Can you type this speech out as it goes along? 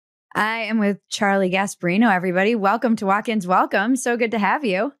I am with Charlie Gasparino, everybody. Welcome to Walk-Ins Welcome. So good to have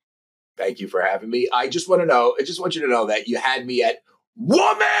you. Thank you for having me. I just want you to know that you had me at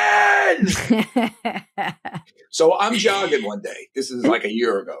woman. So I'm jogging one day. This is like a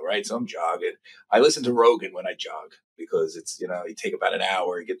year ago, right? So I'm jogging. I listen to Rogan when I jog because it's, you take about an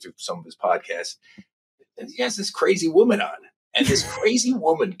hour to get through some of his podcasts. And he has this crazy woman on. And this crazy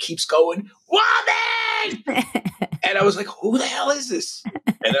woman keeps going, woman! And I was like, who the hell is this?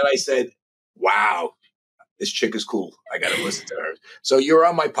 And then I said, wow, this chick is cool. I got to listen to her. So you're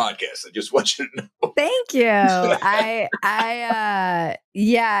on my podcast. I just want you to know. Thank you.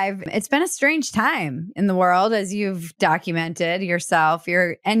 It's been a strange time in the world, as you've documented yourself.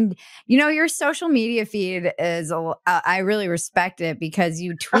 Your social media feed is, I really respect it because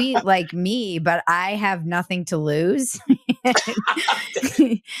you tweet like me, but I have nothing to lose.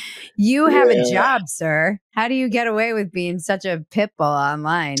 You have a job, sir. How do you get away with being such a pit bull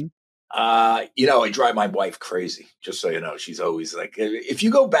online? I drive my wife crazy, just so you know. She's always like, if you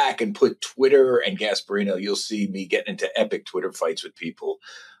go back and put Twitter and Gasparino, you'll see me getting into epic Twitter fights with people.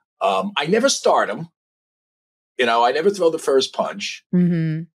 I never start them. I never throw the first punch.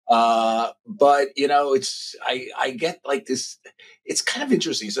 Mm-hmm. But I get like this. It's kind of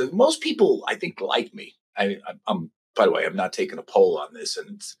interesting. So most people, I think, like me. I'm, by the way, I'm not taking a poll on this,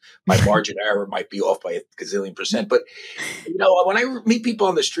 and my margin of error might be off by a gazillion %. But, when I meet people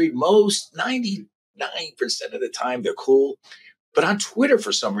on the street, most 99% of the time, they're cool. But on Twitter,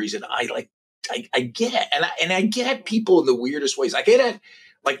 for some reason, I get it. And I get at people in the weirdest ways. I get at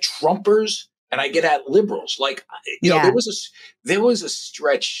like Trumpers and I get at liberals. Like, there was a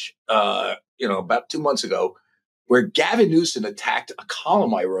stretch, about 2 months ago where Gavin Newsom attacked a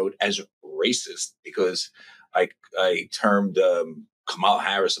column I wrote as racist because I termed Kamala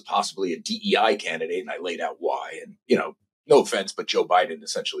Harris possibly a DEI candidate, and I laid out why. And, no offense, but Joe Biden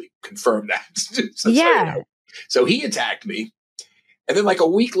essentially confirmed that. So he attacked me. And then like a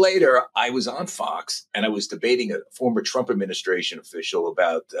week later, I was on Fox and I was debating a former Trump administration official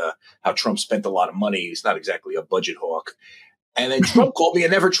about how Trump spent a lot of money. He's not exactly a budget hawk. And then Trump called me a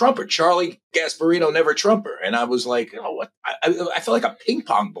never Trumper, Charlie Gasparino, never Trumper. And I was like, what? I felt like a ping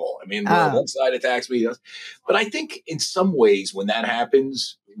pong ball. I mean, one side attacks me. But I think in some ways when that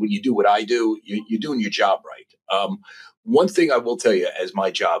happens, when you do what I do, you're doing your job right. One thing I will tell you as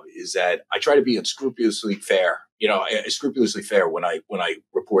my job is that I try to be unscrupulously fair. Scrupulously fair when I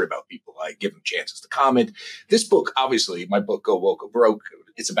report about people. I give them chances to comment. This book, obviously, my book, Go Woke or Broke,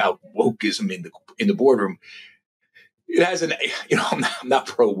 it's about wokeism in the boardroom. It has I'm not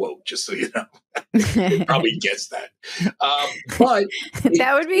pro woke, just so you know. You probably guessed that. But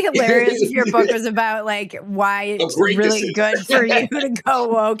that would be hilarious if your book was about like why it's really good for you to go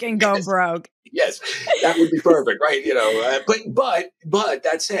woke and go broke. Yes, that would be perfect, right? But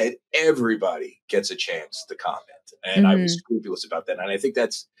that said, everybody gets a chance to comment, and I was scrupulous about that, and I think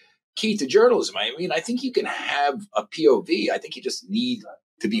that's key to journalism. I mean, I think you can have a POV. I think you just need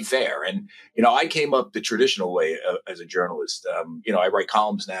to be fair. And, I came up the traditional way as a journalist. I write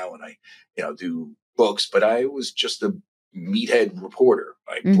columns now and I, do books, but I was just a meathead reporter.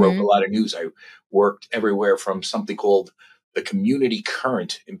 I broke a lot of news. I worked everywhere from something called the Community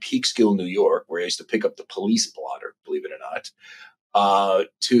Current in Peekskill, New York, where I used to pick up the police blotter, believe it or not,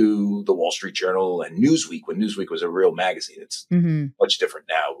 to the Wall Street Journal and Newsweek, when Newsweek was a real magazine. It's much different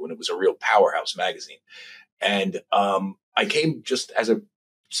now, when it was a real powerhouse magazine. And I came just as a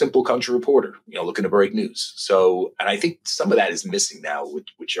simple country reporter, looking to break news. So, and I think some of that is missing now with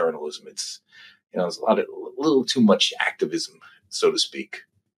journalism. It's, there's a little too much activism, so to speak.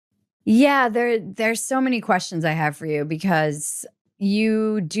 Yeah, there's so many questions I have for you because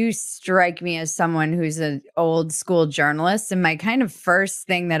you do strike me as someone who's an old school journalist. And my kind of first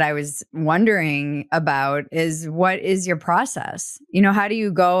thing that I was wondering about is, what is your process? How do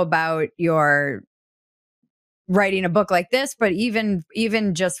you go about your writing a book like this, but even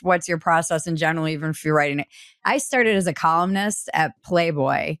just what's your process in general, even if you're writing it? I started as a columnist at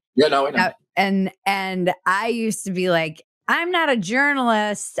Playboy. Yeah, no, I know. And I used to be like, I'm not a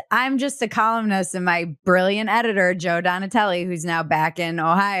journalist. I'm just a columnist. And my brilliant editor, Joe Donatelli, who's now back in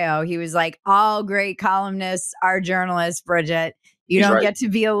Ohio, he was like, all great columnists are journalists, Bridget. He's don't get to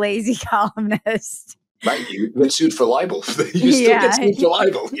be a lazy columnist. Right. You get sued for libel. You still get sued for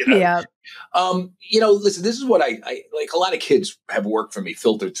libel. Yeah. Listen, this is what I like. A lot of kids have worked for me,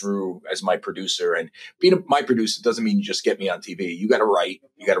 filtered through as my producer, and being my producer doesn't mean you just get me on TV. You got to write,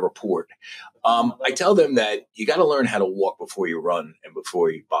 You got to report. I tell them that you got to learn how to walk before you run and before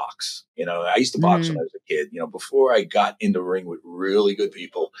you box. I used to box when I was a kid. Before I got in the ring with really good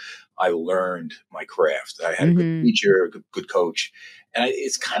people, I learned my craft. I had a good teacher, a good coach. And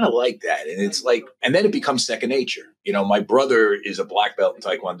it's kind of like that. And it's like, and then it becomes second nature. My brother is a black belt in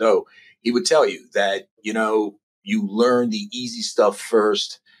Taekwondo. He would tell you that, you learn the easy stuff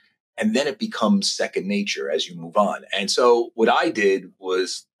first, and then it becomes second nature as you move on. And so what I did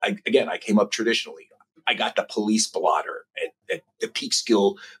was, I came up traditionally. I got the police blotter at the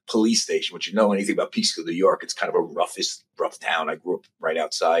Peekskill police station, which anything about Peekskill, New York, it's kind of a rough town. I grew up right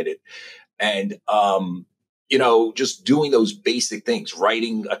outside it. And, just doing those basic things,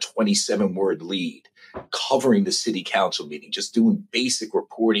 writing a 27-word lead, covering the city council meeting, just doing basic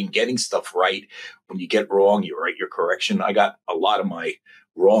reporting, getting stuff right. When you get wrong, you write your correction. I got a lot of my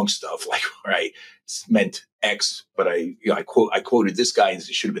wrong stuff, like where I meant X, but I quoted this guy and it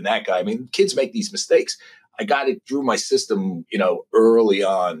should have been that guy. I mean, kids make these mistakes. I got it through my system, early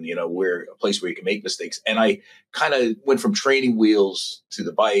on, where a place where you can make mistakes. And I kind of went from training wheels to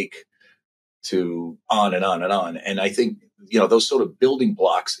the bike to on and on and on. And I think, those sort of building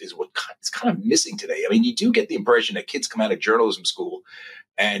blocks is what is kind of missing today. I mean, you do get the impression that kids come out of journalism school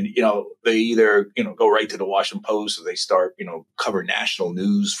and, they either, go right to the Washington Post or they start, cover national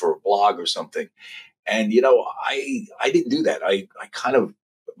news for a blog or something. And, I didn't do that. I kind of,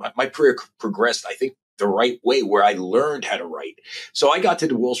 my career progressed, I think, the right way where I learned how to write. So I got to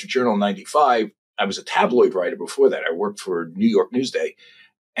the Wall Street Journal in 95. I was a tabloid writer before that. I worked for New York Newsday.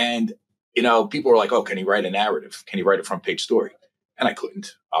 And people were like, "Oh, can he write a narrative? Can he write a front page story?" And I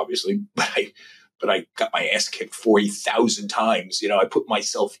couldn't, obviously, but I got my ass kicked 40,000 times. I put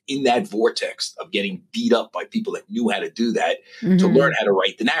myself in that vortex of getting beat up by people that knew how to do that to learn how to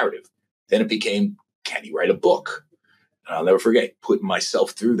write the narrative. Then it became, can he write a book? And I'll never forget putting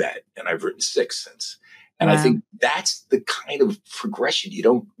myself through that. And I've written 6 since. And I think that's the kind of progression you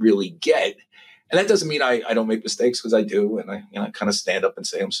don't really get. And that doesn't mean I don't make mistakes, because I do. And I kind of stand up and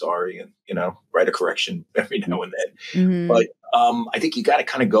say, I'm sorry, and, write a correction every now and then. But I think you got to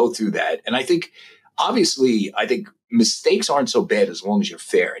kind of go through that. And I think, obviously, mistakes aren't so bad as long as you're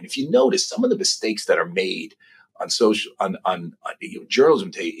fair. And if you notice, some of the mistakes that are made on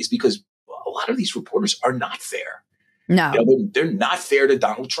journalism today is because a lot of these reporters are not fair. No, they're not fair to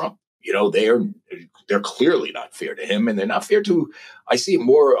Donald Trump. They're clearly not fair to him, and they're not fair to. I see it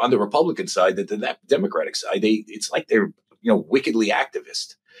more on the Republican side than the Democratic side. It's like they're wickedly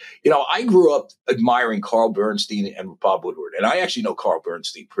activist. I grew up admiring Carl Bernstein and Bob Woodward, and I actually know Carl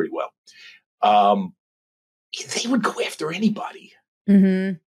Bernstein pretty well. They would go after anybody.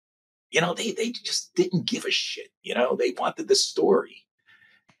 They just didn't give a shit. They wanted the story.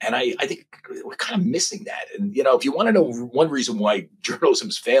 And I think we're kind of missing that. And, if you want to know one reason why journalism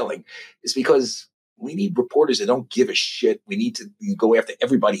is failing, is because we need reporters that don't give a shit. We need to go after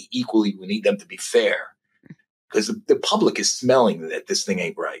everybody equally. We need them to be fair, because the public is smelling that this thing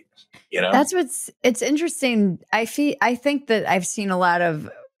ain't right. That's it's interesting. I think that I've seen a lot of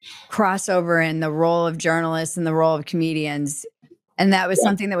crossover in the role of journalists and the role of comedians. And that was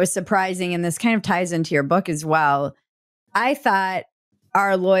something that was surprising. And this kind of ties into your book as well. I thought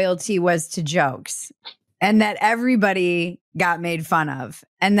our loyalty was to jokes, and that everybody got made fun of.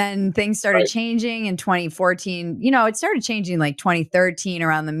 And then things started changing in 2014. It started changing like 2013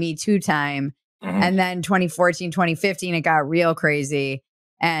 around the Me Too time. And then 2014, 2015, it got real crazy.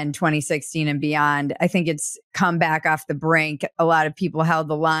 And 2016 and beyond, I think it's come back off the brink. A lot of people held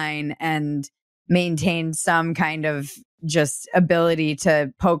the line and maintained some kind of just ability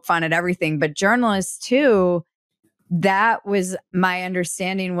to poke fun at everything. But journalists too, that was my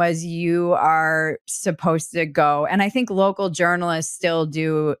understanding, was you are supposed to go. And I think local journalists still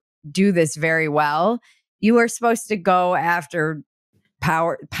do this very well. You are supposed to go after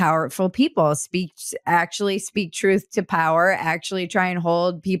powerful people, actually speak truth to power, actually try and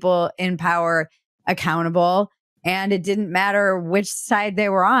hold people in power accountable. And it didn't matter which side they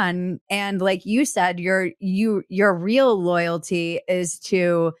were on. And like you said, your real loyalty is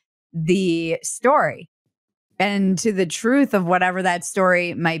to the story and to the truth of whatever that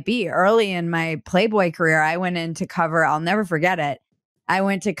story might be. Early in my Playboy career, I went in to cover, I'll never forget it, I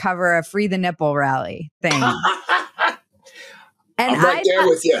went to cover a Free the Nipple rally thing. And I'm right there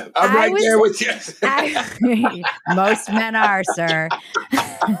with you. I'm right there with you. Most men are, sir.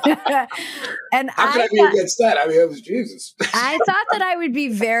 And how could I be against that? I mean, it was Jesus. I thought that I would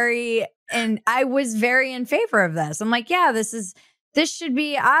be I was very in favor of this. I'm like, yeah, this should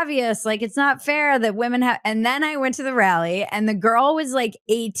be obvious. Like, it's not fair that women have. And then I went to the rally, and the girl was like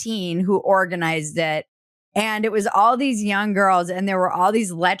 18 who organized it. And it was all these young girls, and there were all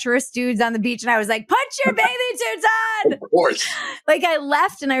these lecherous dudes on the beach. And I was like, put your bathing suits on. Of course. Like, I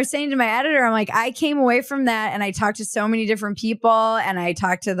left and I was saying to my editor, I'm like, I came away from that and I talked to so many different people, and I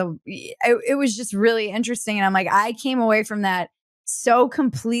talked to it was just really interesting. And I'm like, I came away from that so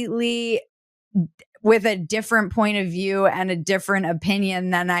completely with a different point of view and a different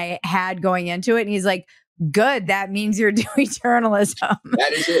opinion than I had going into it. And he's like, good. That means you're doing journalism.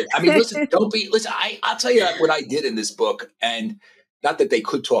 That is it. I mean, listen, I'll tell you what I did in this book. And not that they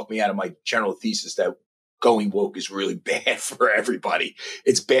could talk me out of my general thesis that going woke is really bad for everybody.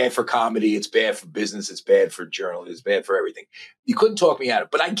 It's bad for comedy. It's bad for business. It's bad for journalism. It's bad for everything. You couldn't talk me out of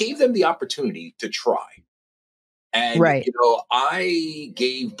it, but I gave them the opportunity to try. And, Right.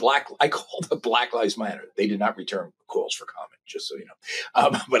 I called it Black Lives Matter. They did not return calls for comment, just so you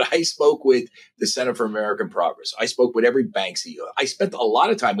know. But I spoke with the Center for American Progress. I spoke with every bank CEO. I spent a lot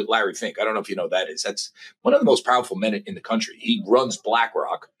of time with Larry Fink. I don't know if you know who that is. That's one of the most powerful men in the country. He runs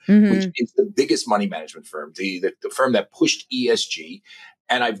BlackRock, which is the biggest money management firm, the firm that pushed ESG.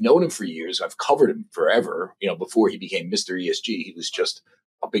 And I've known him for years. I've covered him forever. Before he became Mr. ESG, he was just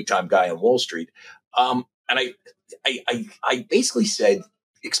a big time guy on Wall Street. And I basically said,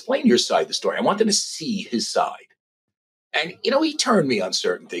 explain your side of the story. I wanted to see his side. And, he turned me on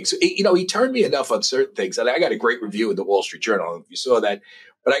certain things. He turned me enough on certain things. And I got a great review in the Wall Street Journal. I don't know if you saw that.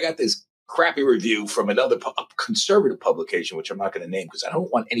 But I got this crappy review from another conservative publication, which I'm not going to name because I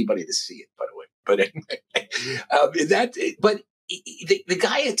don't want anybody to see it, by the way. But anyway, the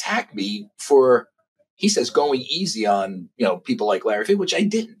guy attacked me for, he says, going easy on, people like Larry Fink, which I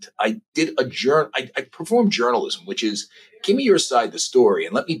didn't. I did I performed journalism, which is give me your side of the story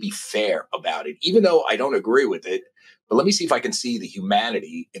and let me be fair about it, even though I don't agree with it. But let me see if I can see the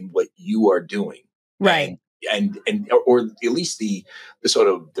humanity in what you are doing. Right. Or at least the sort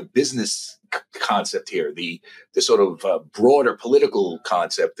of the business concept here, the sort of broader political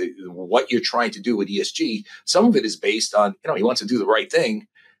concept, what you're trying to do with ESG. Some of it is based on, he wants to do the right thing.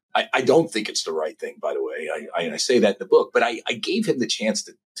 I don't think it's the right thing, by the way. I say that in the book, but I gave him the chance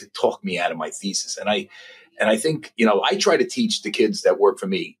to talk me out of my thesis. And I think, I try to teach the kids that work for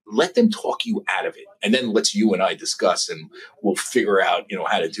me, let them talk you out of it. And then let's you and I discuss and we'll figure out,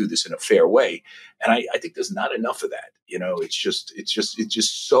 how to do this in a fair way. And I think there's not enough of that. It's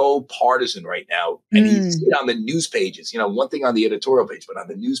just so partisan right now. And you see it on the news pages, one thing on the editorial page, but on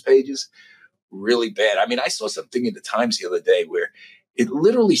the news pages, really bad. I mean, I saw something in the Times the other day where it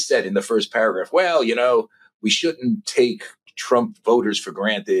literally said in the first paragraph, well, we shouldn't take Trump voters for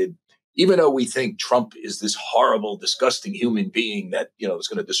granted, even though we think Trump is this horrible, disgusting human being that, is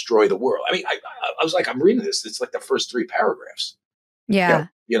going to destroy the world. I mean, I was like, I'm reading this. It's like the first three paragraphs. Yeah.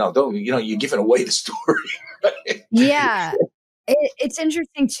 You're giving away the story. Yeah. It's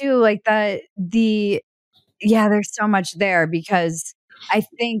interesting too, like there's so much there because I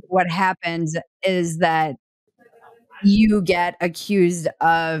think what happens is that you get accused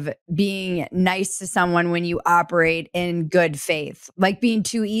of being nice to someone when you operate in good faith, like being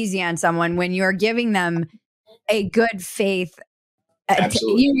too easy on someone when you're giving them a good faith.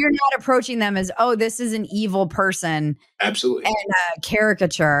 Absolutely. You're not approaching them as, oh, this is an evil person. Absolutely. And a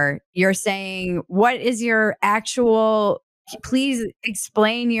caricature. You're saying, what is your actual, please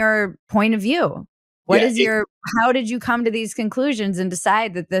explain your point of view. How did you come to these conclusions and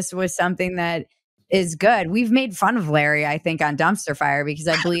decide that this was something that is good? We've made fun of Larry, I think, on Dumpster Fire because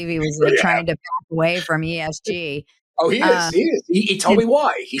I believe he was trying to back away from ESG. Oh, he is. He told me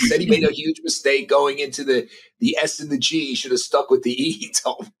why. He said he made a huge mistake going into the S and the G. He should have stuck with the E, he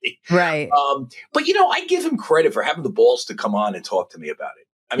told me. Right. But, I give him credit for having the balls to come on and talk to me about it.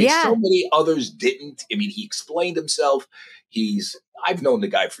 I mean, so many others didn't. I mean, he explained himself. I've known the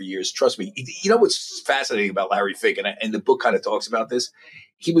guy for years. Trust me. What's fascinating about Larry Fink, and the book kind of talks about this.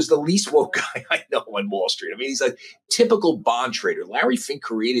 He was the least woke guy I know on Wall Street. I mean, he's a typical bond trader. Larry Fink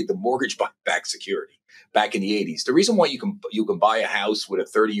created the mortgage-backed security back in the 80s. The reason why you can buy a house with a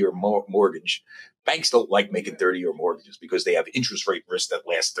 30-year mortgage, banks don't like making 30-year mortgages because they have interest rate risk that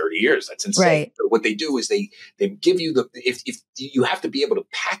lasts 30 years. That's insane. Right. So what they do is they give you if you have to be able to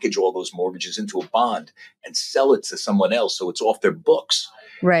package all those mortgages into a bond and sell it to someone else so it's off their books.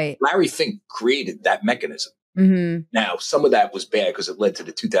 Right. Larry Fink created that mechanism. Mm-hmm. Now, some of that was bad because it led to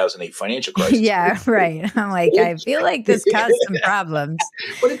the 2008 financial crisis. Yeah, right. I'm like, I feel like this caused some problems.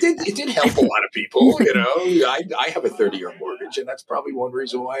 But it did help a lot of people. I have a 30-year mortgage, and that's probably one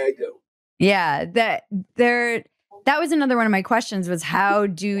reason why I do. Yeah, that was another one of my questions was how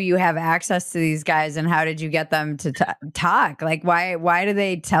do you have access to these guys and how did you get them to talk? Like, why do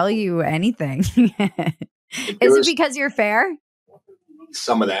they tell you anything? Is it because you're fair?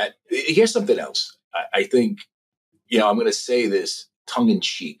 Some of that. Here's something else. I think, I'm going to say this tongue in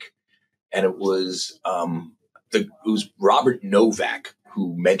cheek, and it was it was Robert Novak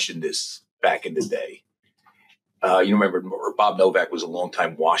who mentioned this back in the day. You remember Bob Novak was a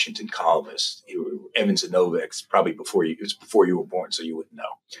longtime Washington columnist. Evans and Novak's probably it was before you were born, so you wouldn't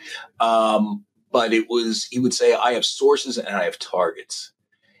know. But he would say, I have sources and I have targets.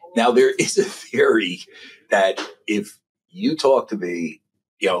 Now, there is a theory that if you talk to me,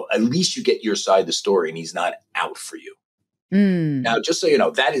 at least you get your side of the story and he's not out for you. Now, just so you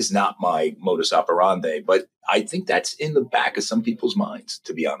know, that is not my modus operandi, but I think that's in the back of some people's minds,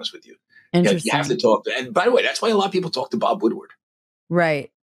 to be honest with you. Interesting. You have to talk to, and by the way, that's why a lot of people talk to Bob Woodward.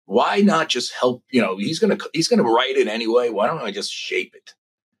 Right. Why not just help? He's gonna write it anyway. Why don't I just shape it?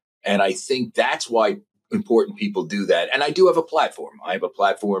 And I think that's why important people do that. And I do have a platform. I have a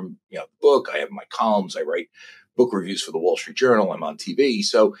platform, book. I have my columns. I write book reviews for the Wall Street Journal. I'm on TV.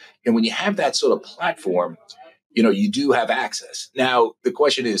 So, when you have that sort of platform, you do have access. Now, the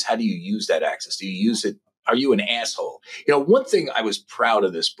question is, how do you use that access? Do you use it? Are you an asshole? One thing I was proud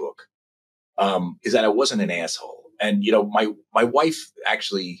of this book is that I wasn't an asshole. And, my wife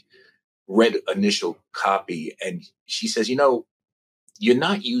actually read initial copy and she says, you're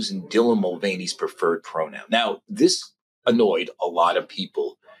not using Dylan Mulvaney's preferred pronoun. Now, this annoyed a lot of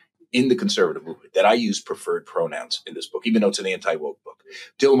people in the conservative movement that I use preferred pronouns in this book, even though it's an anti-woke book.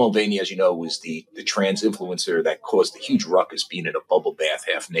 Dylan Mulvaney, as you know, was the trans influencer that caused a huge ruckus being in a bubble bath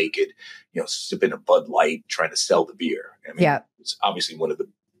half naked, sipping a Bud Light, trying to sell the beer. It's obviously one of the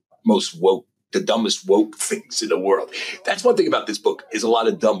the dumbest woke things in the world. That's one thing about this book is a lot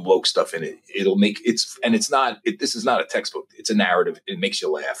of dumb woke stuff in it. This is not a textbook. It's a narrative. It makes you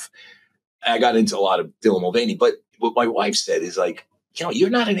laugh. I got into a lot of Dylan Mulvaney, but what my wife said is like, you're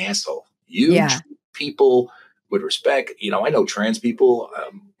not an asshole. You treat people with respect. I know trans people.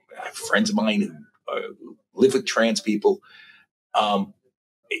 I have friends of mine who live with trans people. And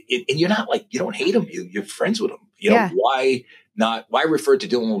you're not you don't hate them. You're friends with them. Why refer to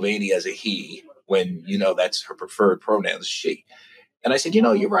Dylan Mulvaney as a he when, that's her preferred pronoun is she? And I said,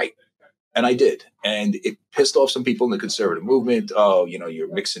 you're right. And I did. And it pissed off some people in the conservative movement. Oh,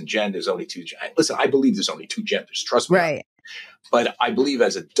 you're mixing genders, only two. Listen, I believe there's only two genders. Trust me. Right. But I believe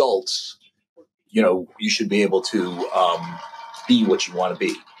as adults, you should be able to be what you want to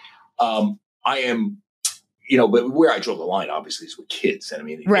be. I am, but where I draw the line, obviously, is with kids. And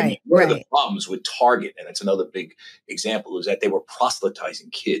one of the problems with Target, and it's another big example, is that they were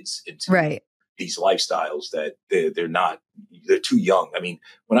proselytizing kids into these lifestyles that they're too young.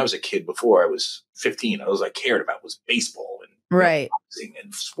 When I was a kid, before I was 15, all I cared about was baseball and boxing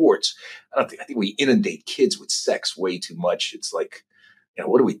and sports. I think we inundate kids with sex way too much. It's like,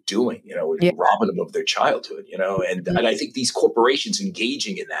 what are we doing? We're robbing them of their childhood, and I think these corporations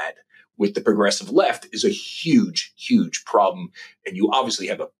engaging in that with the progressive left is a huge, huge problem. And you obviously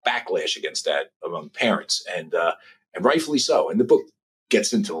have a backlash against that among parents and rightfully so. And the book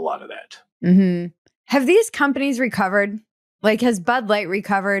gets into a lot of that. Mm-hmm. Have these companies recovered? Has Bud Light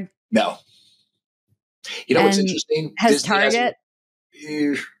recovered? No. What's interesting? Has Target?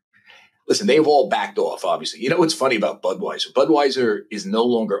 Listen, they've all backed off, obviously. What's funny about Budweiser? Budweiser is no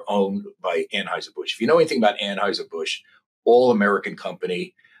longer owned by Anheuser-Busch. If you know anything about Anheuser-Busch, all-American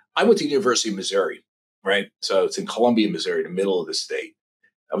company. I went to the University of Missouri, right? So it's in Columbia, Missouri, the middle of the state.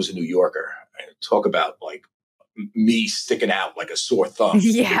 I was a New Yorker. Talk about me sticking out like a sore thumb.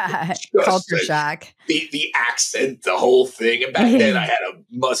 Yeah, culture shock. The accent, the whole thing. And back then I had a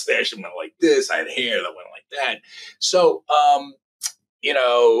mustache that went like this. I had hair that went like that. So,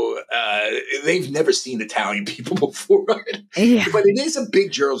 they've never seen Italian people before. But it is a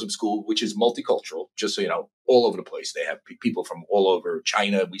big journalism school, which is multicultural, just so you know, all over the place. They have people from all over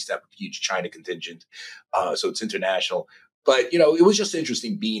China. We used to have a huge China contingent. So it's international. But, it was just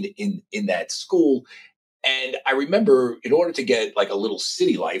interesting being in that school. And I remember in order to get a little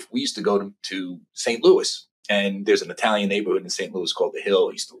city life, we used to go to St. Louis. And there's an Italian neighborhood in St. Louis called The Hill.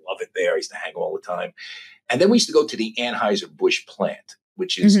 I used to love it there. I used to hang all the time. And then we used to go to the Anheuser-Busch plant,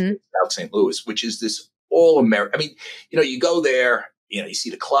 which is South St. Louis, which is this all-American. You go there, you see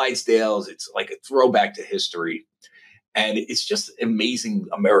the Clydesdales. It's like a throwback to history. And it's just an amazing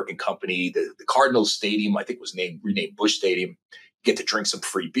American company. The Cardinals Stadium, I think, was renamed Busch Stadium. You get to drink some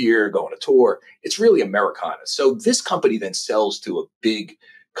free beer, go on a tour. It's really Americana. So this company then sells to a big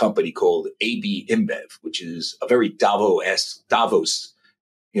company called AB InBev, which is a very Davos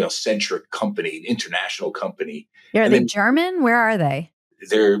centric company, an international company. Yeah, are they German? Where are they?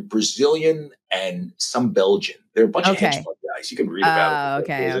 They're Brazilian and some Belgian. They're a bunch of hedge fund guys. You can read about it.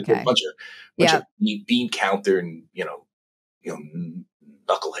 Okay. They're a bunch of bean counter and,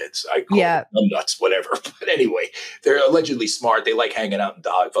 knuckleheads. I call Yeah. them nuts, whatever. But anyway, they're allegedly smart. They like hanging out in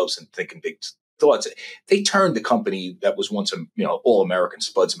Davos and thinking big thoughts. They turned the company that was once a all-American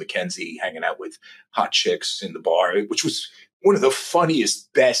Spuds McKenzie hanging out with hot chicks in the bar, which was one of the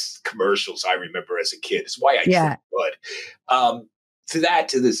funniest, best commercials I remember as a kid. It's why I drink Bud. To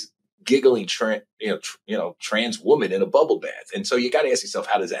this giggling trans woman in a bubble bath. And so you got to ask yourself,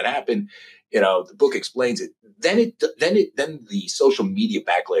 how does that happen? The book explains it. Then the social media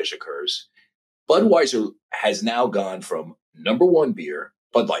backlash occurs. Budweiser has now gone from number one beer,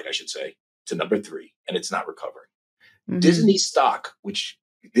 Bud Light, I should say, to number 3, and it's not recovering. Mm-hmm. Disney stock, which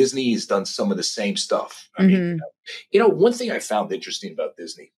Disney has done some of the same stuff. I mean, one thing I found interesting about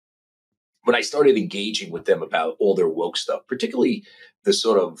Disney, when I started engaging with them about all their woke stuff, particularly the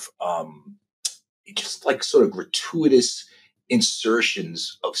sort of gratuitous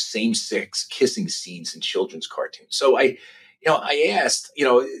insertions of same-sex kissing scenes in children's cartoons. So I asked,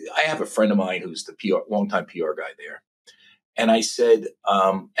 I have a friend of mine who's the longtime PR guy there. And I said,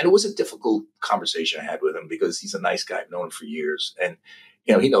 and it was a difficult conversation I had with him because he's a nice guy. I've known him for years. And,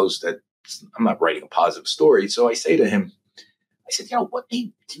 he knows that I'm not writing a positive story. So I say to him, I said, what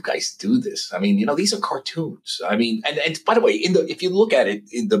made you guys do this? I mean, these are cartoons. I mean, and by the way, if you look at it,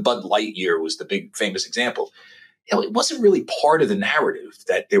 in the Bud Light year was the big famous example. It wasn't really part of the narrative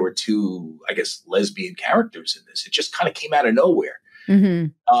that there were 2, I guess, lesbian characters in this. It just kind of came out of nowhere.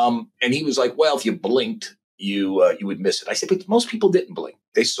 Mm-hmm. And he was like, well, if you blinked, you would miss it. I said, but most people didn't blink.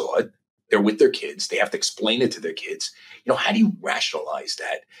 They saw it. They're with their kids. They have to explain it to their kids. How do you rationalize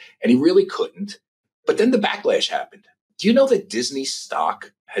that? And he really couldn't. But then the backlash happened. Do you know that Disney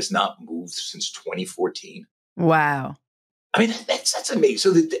stock has not moved since 2014? Wow. I mean, that's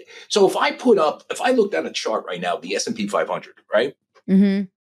amazing. So if I looked at a chart right now, the S&P 500, right? Mm-hmm.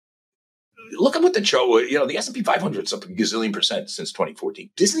 Look at what the chart, the S&P 500 is up a gazillion % since 2014.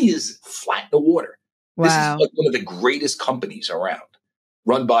 Disney is flat in the water. Wow. This is like one of the greatest companies around,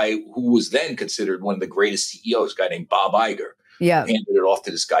 run by who was then considered one of the greatest CEOs, a guy named Bob Iger. Yeah. Handed it off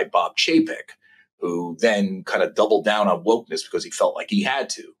to this guy, Bob Chapek, who then kind of doubled down on wokeness because he felt like he had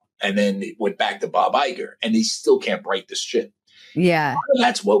to. And then it went back to Bob Iger, and he still can't write this shit. Yeah.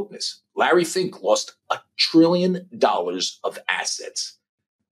 That's wokeness. Larry Fink lost $1 trillion of assets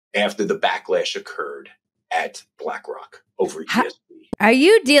after the backlash occurred at BlackRock over ESG. Are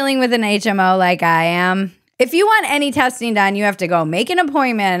you dealing with an HMO like I am? If you want any testing done, you have to go make an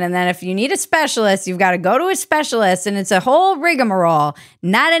appointment. And then if you need a specialist, you've got to go to a specialist. And it's a whole rigmarole.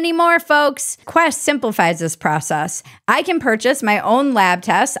 Not anymore, folks. Quest simplifies this process. I can purchase my own lab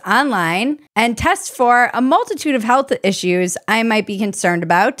tests online and test for a multitude of health issues I might be concerned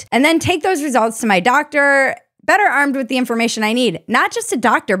about, and then take those results to my doctor, better armed with the information I need. Not just a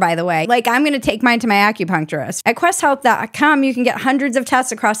doctor, by the way. Like, I'm going to take mine to my acupuncturist. At questhealth.com, you can get hundreds of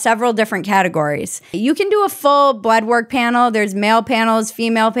tests across several different categories. You can do a full blood work panel. There's male panels,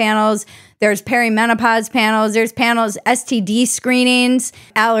 female panels. There's perimenopause panels. There's panels, STD screenings,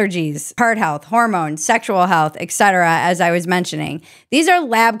 allergies, heart health, hormones, sexual health, etc., as I was mentioning. These are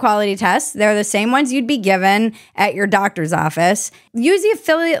lab quality tests. They're the same ones you'd be given at your doctor's office. Use the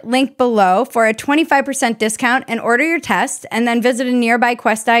affiliate link below for a 25% discount and order your test, and then visit a nearby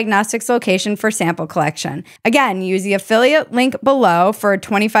Quest Diagnostics location for sample collection. Again, use the affiliate link below for a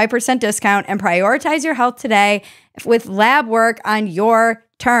 25% discount and prioritize your health today with lab work on your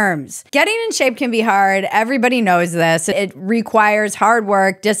terms. Getting in shape can be hard. Everybody knows this. It requires hard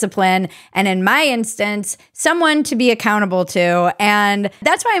work, discipline, and in my instance, someone to be accountable to. And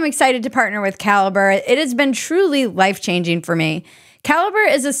that's why I'm excited to partner with Caliber. It has been truly life-changing for me. Caliber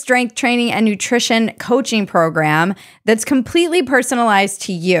is a strength training and nutrition coaching program that's completely personalized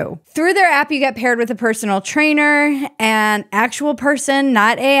to you. Through their app, you get paired with a personal trainer, an actual person,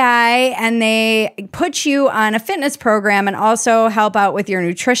 not AI, and they put you on a fitness program and also help out with your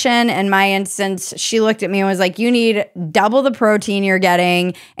nutrition. In my instance, she looked at me and was like, you need double the protein you're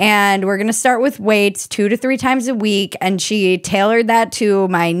getting, and we're going to start with weights 2 to 3 times a week. And she tailored that to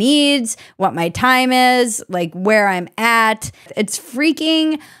my needs, what my time is, like where I'm at. It's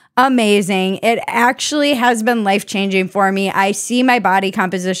freaking amazing. It actually has been life-changing for me. I see my body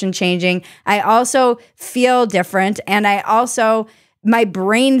composition changing. I also feel different. And my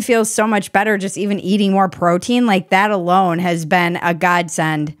brain feels so much better just even eating more protein. Like, that alone has been a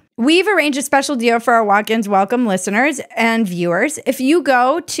godsend. We've arranged a special deal for our Walk-Ins Welcome listeners and viewers. If you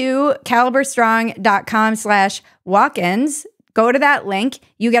go to caliberstrong.com/walk-ins, go to that link,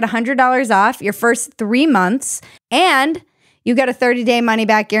 you get $100 off your first 3 months, and you get a 30-day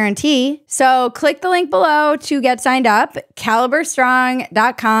money-back guarantee. So click the link below to get signed up,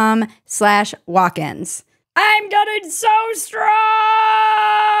 caliberstrong.com/walk-ins. I'm getting so strong.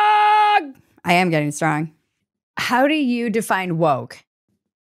 I am getting strong. How do you define woke?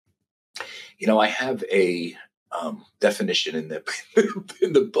 I have a definition in the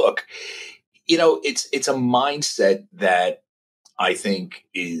in the book. It's a mindset that I think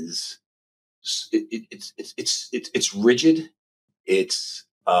is it's rigid. It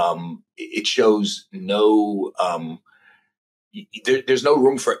shows no there's no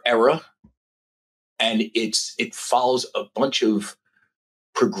room for error, and it follows a bunch of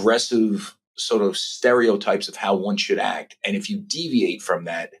progressive sort of stereotypes of how one should act, and if you deviate from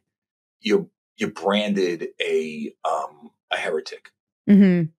that, you're branded a heretic.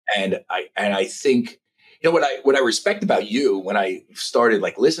 Mm-hmm. And I think what I respect about you when I started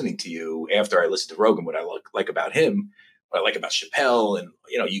like listening to you after I listened to Rogan, what I like about him, what I like about Chappelle, and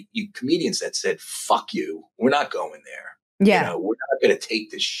you comedians that said fuck you, we're not going there. Yeah. We're not going to take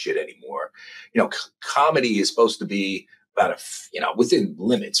this shit anymore. Comedy is supposed to be about within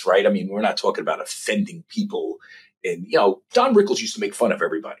limits, right? I mean, we're not talking about offending people. And Don Rickles used to make fun of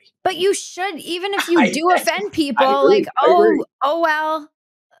everybody. But you should, even if you do offend people, like, oh well,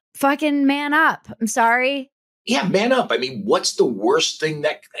 fucking man up. I'm sorry. Yeah, man up. I mean, what's the worst thing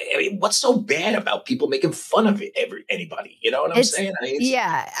what's so bad about people making fun of anybody? You know what I'm saying?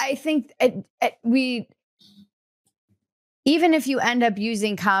 I think even if you end up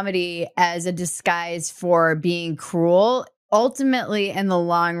using comedy as a disguise for being cruel, ultimately in the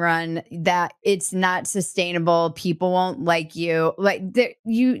long run, that it's not sustainable. People won't like you. Like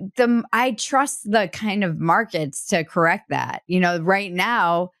I trust the kind of markets to correct that. Right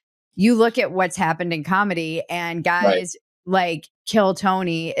now, you look at what's happened in comedy, and guys like Kill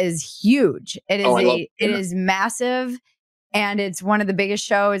Tony is huge. It is massive. And it's one of the biggest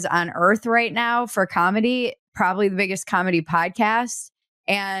shows on earth right now for comedy, probably the biggest comedy podcast.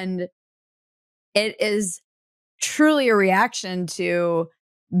 And it is truly a reaction to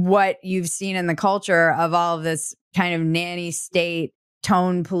what you've seen in the culture of all of this kind of nanny state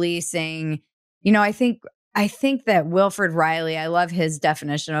tone policing. I think that Wilford Riley, I love his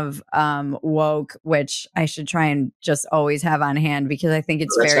definition of woke, which I should try and just always have on hand because I think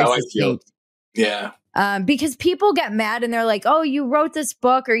it's very succinct. Yeah. Because people get mad and they're like, oh, you wrote this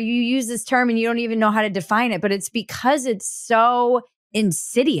book or you use this term and you don't even know how to define it. But it's because it's so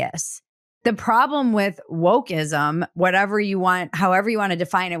insidious. The problem with wokeism, however you want to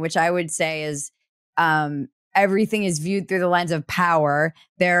define it, which I would say is everything is viewed through the lens of power.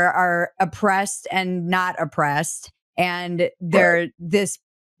 There are oppressed and not oppressed. And this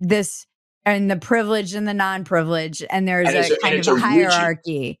and the privileged and the non-privileged. And there's a kind of a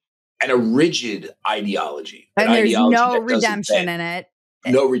hierarchy. And a rigid ideology. And there's no redemption in it.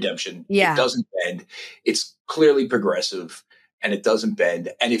 No redemption. Yeah. It doesn't bend. It's clearly progressive and it doesn't bend.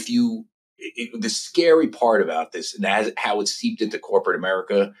 And the scary part about this and how it's seeped into corporate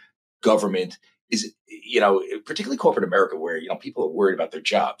America, government is, particularly corporate America where, people are worried about their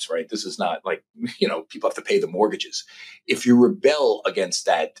jobs, right? This is not like, people have to pay the mortgages. If you rebel against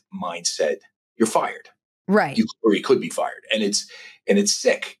that mindset, you're fired. Right. Or you could be fired. And it's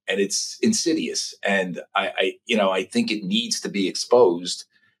sick and it's insidious. And I think it needs to be exposed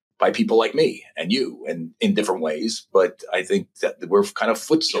by people like me and you and in different ways. But I think that we're kind of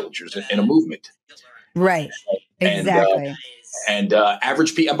foot soldiers in a movement. Right. Exactly. And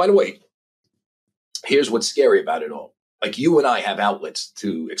average people. And by the way, here's what's scary about it all. Like you and I have outlets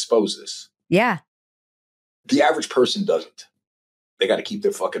to expose this. Yeah. The average person doesn't. They got to keep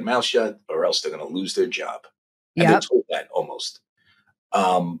their fucking mouth shut or else they're going to lose their job. And they're told that almost.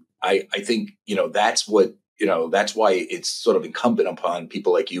 I think, that's why it's sort of incumbent upon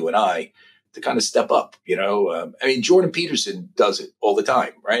people like you and I to kind of step up, I mean, Jordan Peterson does it all the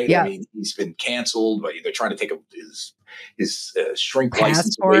time, right? Yeah. I mean, he's been canceled, but they're trying to take his shrink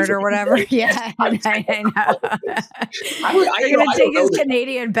passport license or whatever. Him. Yeah, I know. They're going to take his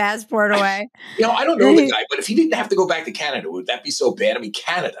Canadian passport away. I don't know the guy, but if he didn't have to go back to Canada, would that be so bad? I mean,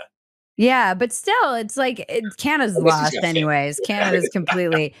 Canada. Yeah, but still, it's like Canada's lost anyways. Canada's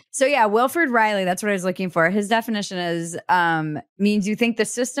completely. So yeah, Wilford Riley, that's what I was looking for. His definition is means you think the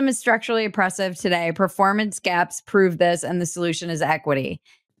system is structurally oppressive today. Performance gaps prove this, and the solution is equity.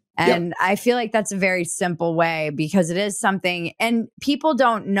 And I feel like that's a very simple way because it is something, and people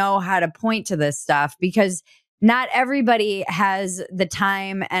don't know how to point to this stuff because not everybody has the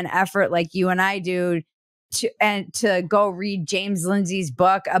time and effort like you and I do to go read James Lindsay's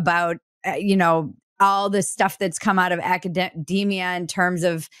book about all the stuff that's come out of academia in terms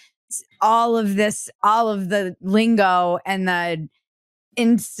of all of the lingo and the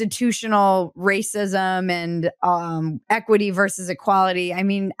institutional racism and equity versus equality. I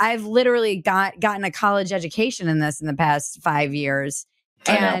mean, I've literally gotten a college education in this in the past 5 years.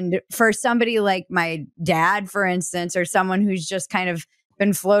 I know. And for somebody like my dad, for instance, or someone who's just kind of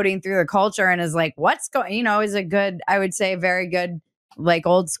been floating through the culture and is like, what's going, is a good, I would say, very good, like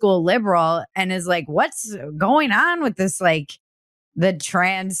old school liberal, and is like, what's going on with this, like the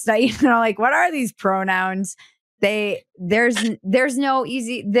trans, like what are these pronouns? There's no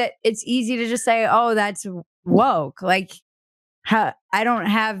easy that it's easy to just say, oh, that's woke. Like I don't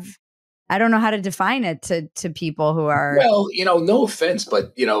know how to define it to people who are. Well, no offense,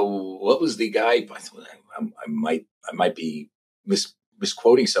 but what was the guy? I might be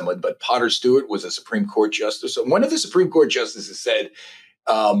misquoting someone, but Potter Stewart was a Supreme Court justice. So one of the Supreme Court justices said,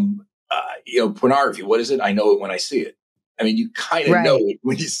 pornography. What is it? I know it when I see it. I mean, you kind of know it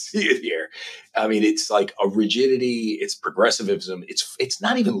when you see it here. I mean, it's like a rigidity. It's progressivism. It's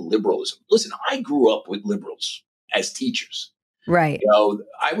not even liberalism. Listen, I grew up with liberals as teachers. Right.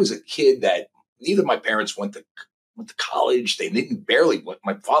 I was a kid that neither of my parents went to college. They didn't barely went.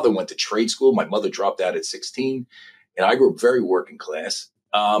 My father went to trade school. My mother dropped out at 16. And I grew up very working class.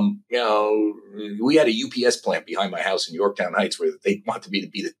 We had a UPS plant behind my house in Yorktown Heights where they wanted me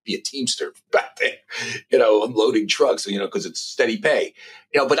to be a teamster back then, unloading trucks, because it's steady pay,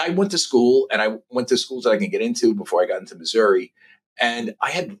 but I went to school, and I went to schools that I can get into before I got into Missouri. And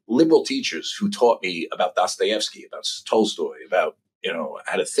I had liberal teachers who taught me about Dostoevsky, about Tolstoy, about,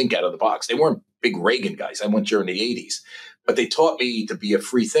 how to think out of the box. They weren't big Reagan guys. I went during the 80s, but they taught me to be a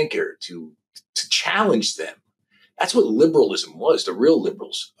free thinker, to challenge them. That's what liberalism was, the real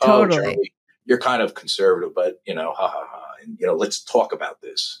liberals. Totally. Oh, Charlie, you're kind of conservative, but, ha, ha, ha. And, let's talk about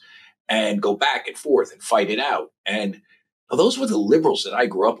this and go back and forth and fight it out. And those were the liberals that I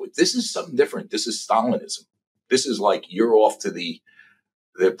grew up with. This is something different. This is Stalinism. This is like you're off to the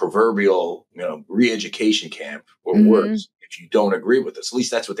proverbial, re-education camp or worse if you don't agree with us. At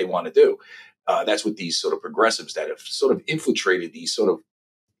least that's what they want to do. That's what these sort of progressives that have sort of infiltrated these sort of,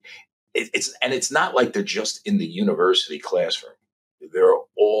 it's not like they're just in the university classroom. They're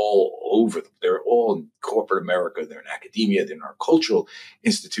all over them. They're all in corporate America. They're in academia. They're in our cultural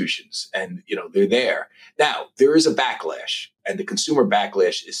institutions. And, they're there. Now, there is a backlash, and the consumer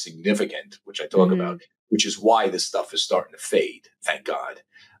backlash is significant, which I talk about, which is why this stuff is starting to fade. Thank God.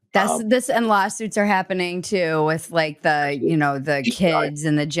 This and lawsuits are happening too with like the kids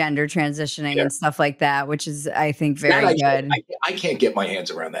and the gender transitioning and stuff like that, which is, I think, very good. I can't get my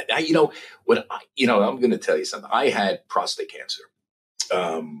hands around that. I'm going to tell you something. I had prostate cancer,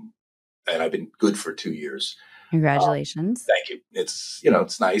 and I've been good for 2 years. Congratulations. Thank you. It's,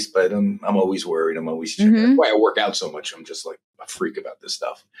 it's nice, but I'm always worried. I'm always checking. That's why I work out so much. I'm just like a freak about this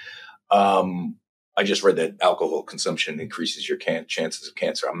stuff. I just read that alcohol consumption increases your chances of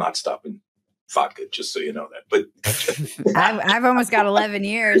cancer. I'm not stopping vodka, just so you know that. But I've almost got 11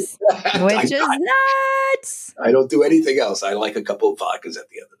 years, which is nuts. I don't do anything else. I like a couple of vodkas at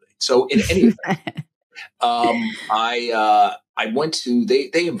the end of the day. So in any event, I went to,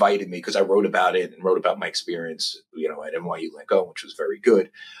 they invited me because I wrote about it and wrote about my experience, at NYU Lincoln, which was very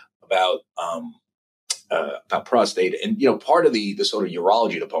good, about prostate. And, part of the sort of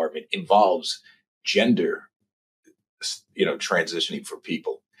urology department involves gender, transitioning for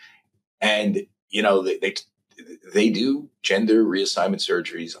people. And, they do gender reassignment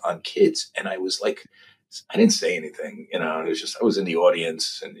surgeries on kids. And I was like, I didn't say anything, it was just, I was in the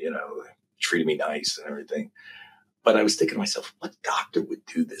audience and, treated me nice and everything. But I was thinking to myself, what doctor would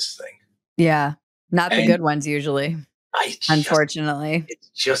do this thing? Yeah. Not the good ones usually. Unfortunately.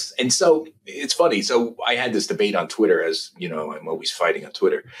 And so it's funny. So I had this debate on Twitter, as I'm always fighting on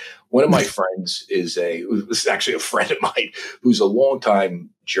Twitter. One of my friends is actually a friend of mine who's a longtime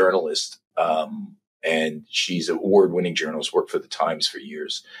journalist. And she's an award-winning journalist, worked for the Times for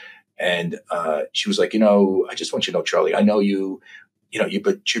years. And she was like, I just want you to know, Charlie, I know you,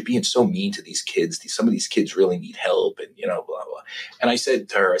 but you're being so mean to these kids. Some of these kids really need help and, blah, blah. And I said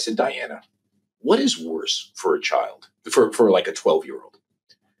to her, Diana, what is worse for a child, for like a 12-year-old?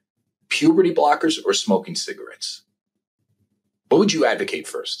 Puberty blockers or smoking cigarettes? What would you advocate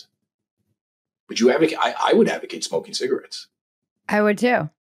first? Would you advocate? I would advocate smoking cigarettes. I would too.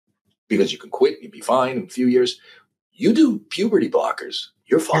 Because you can quit, you'd be fine in a few years. You do puberty blockers,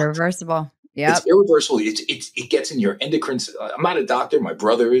 you're fucked. Irreversible. Yeah, it's irreversible. It gets in your endocrine. I'm not a doctor. My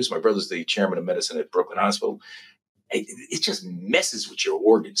brother is. My brother's the chairman of medicine at Brooklyn Hospital. It just messes with your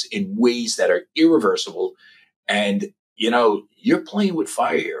organs in ways that are irreversible. And, you're playing with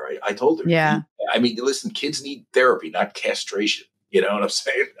fire here. I told her. Yeah. I mean, listen, kids need therapy, not castration. You know what I'm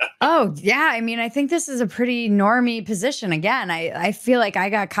saying? Oh, yeah. I mean, I think this is a pretty normie position. Again, I feel like I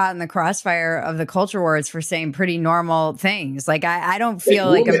got caught in the crossfire of the culture wars for saying pretty normal things. Like, I don't Like, feel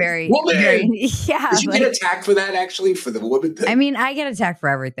like a very, yeah. Did you Like, get attacked for that, actually, for the woman I thing? mean, I get attacked for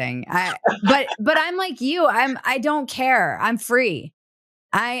everything. But I'm like you. I don't care. I'm free.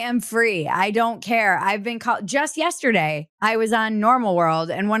 I am free. I don't care. I've been called just yesterday. I was on Normal World,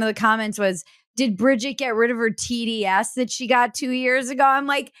 and one of the comments was, "Did Bridget get rid of her TDS that she got 2 years ago?" I'm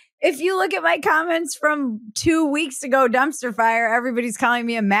like, if you look at my comments from 2 weeks ago, dumpster fire, everybody's calling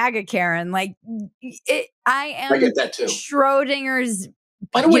me a MAGA Karen. Like, I I am get that too. Schrodinger's,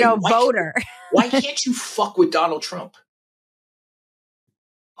 By the way, voter. why can't you fuck with Donald Trump?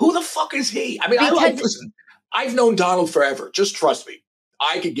 Who the fuck is he? I mean, listen, I've known Donald forever. Just trust me.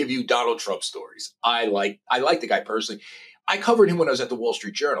 I could give you Donald Trump stories. I like the guy personally. I covered him when I was at the Wall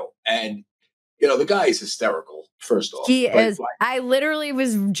Street Journal, and the guy is hysterical. First off, He is. I literally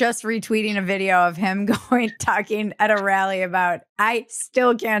was just retweeting a video of him talking at a rally about, I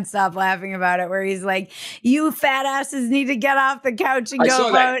still can't stop laughing about it, where he's like, "You fat asses need to get off the couch and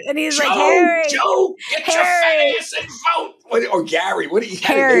go vote." And he's like, "Harry, Joe, get your fat ass and vote." Or Gary, what do you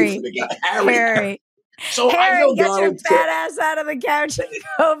had a name for the guy? Harry. So Harry, get your fat ass out of the couch and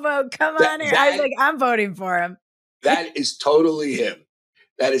go vote. Come on here. I was like, I'm voting for him. That is totally him.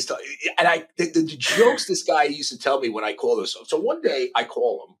 That is, and the jokes this guy used to tell me when I call this. So one day I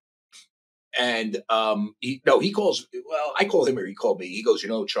call him, and he calls. Well, I call him or he called me. He goes,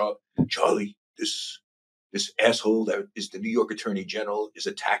 Charlie, this asshole that is the New York Attorney General is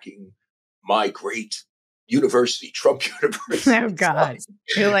attacking my great university, Trump University. Oh God,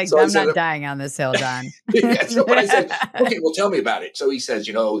 you're like, I'm not dying on this hill, Don. Yeah, so when I said, okay, well, tell me about it. So he says,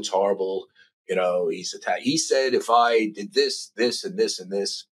 it's horrible. He's attacked. He said, if I did this, this, and this, and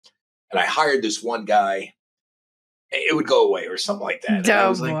this, and I hired this one guy, it would go away or something like that. Oh, I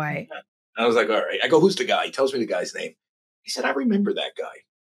was boy. Like, I was like, all right. I go, who's the guy? He tells me the guy's name. He said, I remember that guy.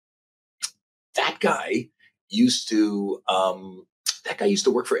 That guy used to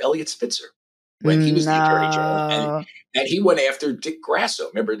work for Elliot Spitzer when he was the Attorney General. And he went after Dick Grasso.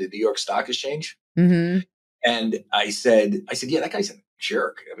 Remember the New York Stock Exchange? Mm-hmm. And I said, yeah, that guy's a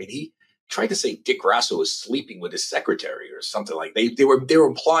jerk. I mean, he tried to say Dick Grasso was sleeping with his secretary or something like they were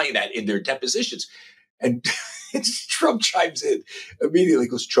implying that in their depositions. And Trump chimes in immediately,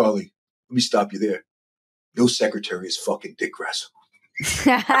 goes, Charlie, let me stop you there. No secretary is fucking Dick Grasso.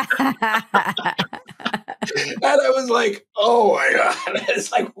 And I was like, oh my God.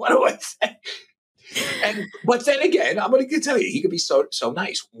 It's like, what do I say? But then again, I'm going to tell you, he could be so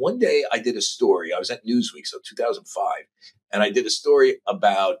nice. One day I did a story. I was at Newsweek, so 2005. And I did a story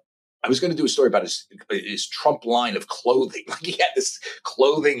about, I was going to do a story about his Trump line of clothing. Like he had this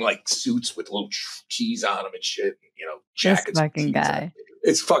clothing, like suits with little cheese on them and shit, jackets. This fucking guy.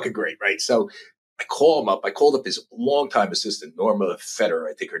 It's fucking great, right? So I call him up. I called up his longtime assistant, Norma Federer,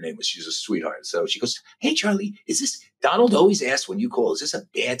 I think her name was. She's a sweetheart. So she goes, hey, Charlie, is this, Donald always asks when you call, is this a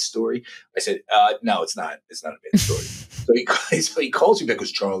bad story? I said, no, it's not. It's not a bad story. So he calls me back,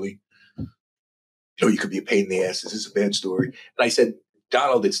 goes, Charlie, you could be a pain in the ass. Is this a bad story? And I said,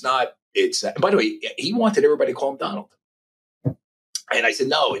 Donald, it's not. It's by the way, he wanted everybody to call him Donald. And I said,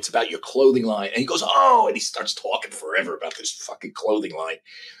 no, it's about your clothing line. And he goes, oh, and he starts talking forever about this fucking clothing line.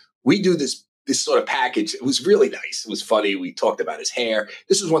 We do this sort of package. It was really nice. It was funny. We talked about his hair.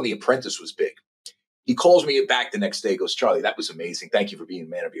 This was when The Apprentice was big. He calls me back the next day, goes, Charlie, that was amazing. Thank you for being a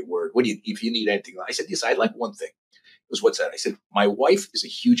man of your word. If you need anything? I said, yes, I'd like one thing. He goes, what's that? I said, my wife is a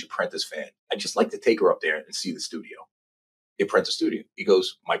huge Apprentice fan. I'd just like to take her up there and see the studio. The Apprentice studio. He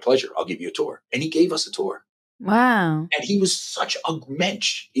goes, my pleasure. I'll give you a tour. And he gave us a tour. Wow. And he was such a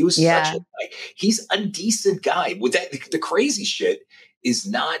mensch. He was such he's a decent guy. With that, the crazy shit is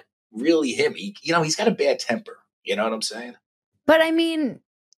not really him. He's got a bad temper. You know what I'm saying? But I mean,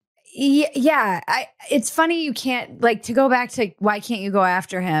 yeah, it's funny you can't, like, to go back to why can't you go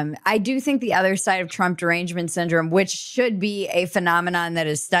after him? I do think the other side of Trump derangement syndrome, which should be a phenomenon that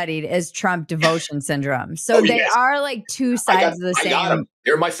is studied, is Trump devotion syndrome. So they are like two sides of the same. I got them.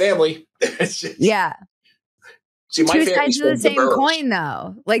 They're my family. Yeah. See, my two sides of the same Burroughs. coin,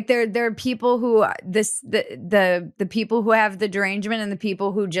 though. Like there are people who the people who have the derangement and the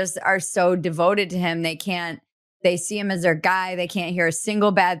people who just are so devoted to him, they see him as their guy. They can't hear a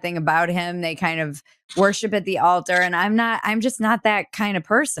single bad thing about him. They kind of worship at the altar. And I'm just not that kind of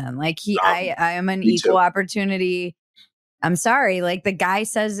person. Like I am an equal opportunity. I'm sorry. Like the guy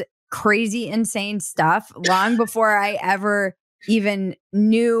says crazy, insane stuff long before I ever even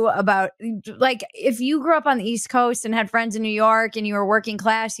knew about, like, if you grew up on the East Coast and had friends in New York and you were working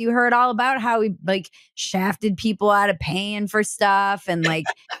class, you heard all about how he like shafted people out of paying for stuff. And like,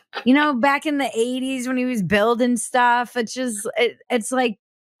 back in the 80s when he was building stuff, it's like,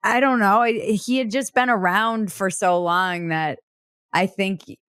 I don't know. He had just been around for so long that I think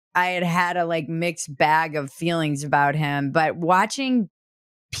I had a like mixed bag of feelings about him. But watching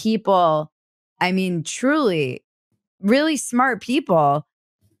people, I mean, truly really smart people,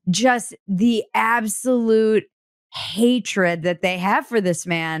 just the absolute hatred that they have for this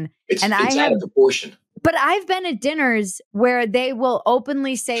man. And It's out of proportion. but I've been at dinners where they will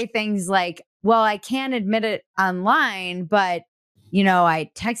openly say things like, well, I can't admit it online, but I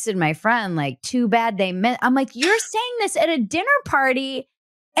texted my friend, like, too bad they met. I'm like, you're saying this at a dinner party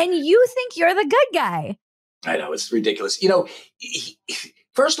and you think you're the good guy. I know, it's ridiculous.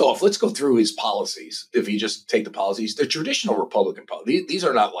 First off, let's go through his policies. If you just take the policies, the traditional Republican policies, these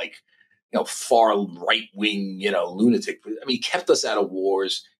are not like, far right wing, lunatic. I mean, he kept us out of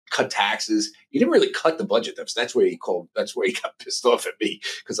wars, cut taxes. He didn't really cut the budget deficit. That's where he got pissed off at me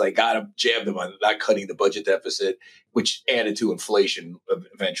because I jammed him on not cutting the budget deficit, which added to inflation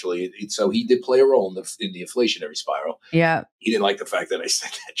eventually. So he did play a role in the inflationary spiral. Yeah. He didn't like the fact that I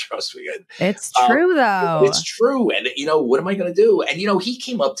said that, trust me. It's true, though. It's true. And, what am I going to do? And, he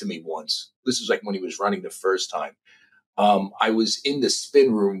came up to me once. This was like when he was running the first time. I was in the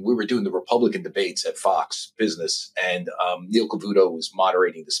spin room. We were doing the Republican debates at Fox Business, and Neil Cavuto was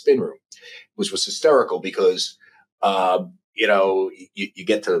moderating the spin room, which was hysterical because, you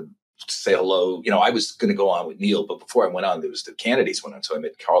get to say hello. I was going to go on with Neil, but before I went on, there was the candidates went on. So I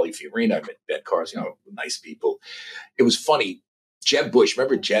met Carly Fiorina, I met Ben Cars, nice people. It was funny. Jeb Bush,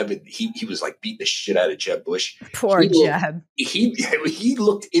 remember Jeb? And he was like beating the shit out of Jeb Bush. Poor Jeb. He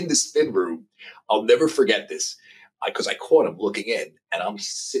looked in the spin room. I'll never forget this because I caught him looking in, and I'm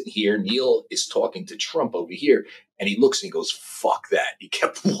sitting here. Neil is talking to Trump over here, and he looks and he goes, "Fuck that!" He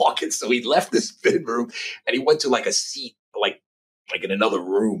kept walking, so he left the spin room and he went to like a seat, like in another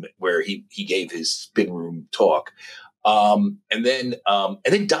room where he gave his spin room talk. And then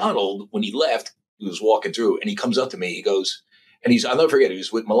Donald, when he left, he was walking through, and he comes up to me. He goes. And I'll never forget, he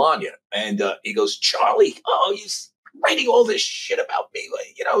was with Melania. And he goes, "Charlie, he's writing all this shit about me.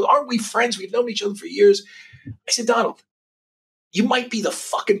 Like, aren't we friends? We've known each other for years." I said, "Donald, you might be the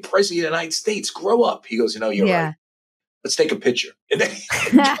fucking president of the United States. Grow up." He goes, "You're right. Let's take a picture." And then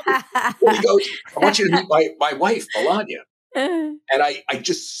he goes, "I want you to meet my wife, Melania." And I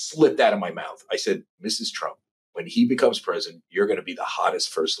just slipped out of my mouth. I said, "Mrs. Trump, when he becomes president, you're going to be the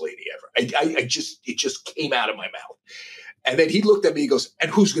hottest first lady ever." It just came out of my mouth. And then he looked at me, he goes, "And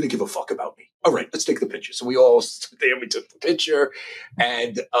who's going to give a fuck about me? All right, let's take the picture." So we all stood there, we took the picture.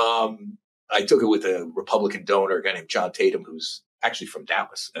 And I took it with a Republican donor, a guy named John Tatum, who's actually from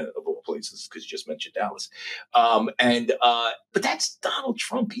Dallas, of all places, because you just mentioned Dallas. But that's Donald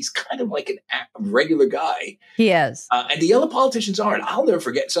Trump. He's kind of like a regular guy. He is. And the other politicians aren't. I'll never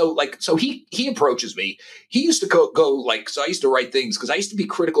forget. So he approaches me. He used to go so I used to write things because I used to be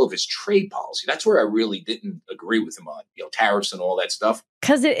critical of his trade policy. That's where I really didn't agree with him on, tariffs and all that stuff.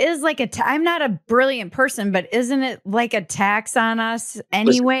 Because it is like I'm not a brilliant person, but isn't it like a tax on us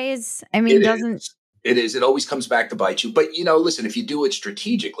anyways? Listen, I mean, It is. It always comes back to bite you. But, listen, if you do it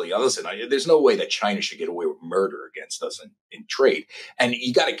strategically, there's no way that China should get away with murder against us in trade. And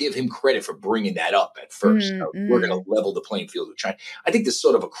you got to give him credit for bringing that up at first. We're going to level the playing field with China. I think this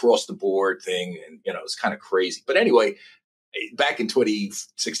sort of across the board thing, and, it's kind of crazy. But anyway, back in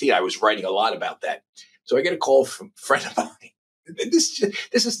 2016, I was writing a lot about that. So I get a call from a friend of mine. This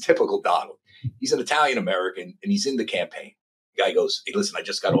is typical Donald. He's an Italian American, and he's in the campaign. The guy goes, "Hey, listen, I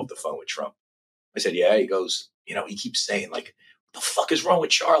just got off the phone with Trump." I said, "Yeah." He goes, he keeps saying, like, "What the fuck is wrong with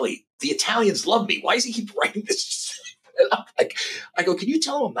Charlie? The Italians love me. Why does he keep writing this?" And I'm like, I go, "Can you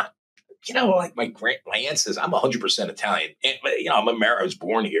tell him I'm not, like my aunt says, I'm 100% Italian. And, I'm American. I was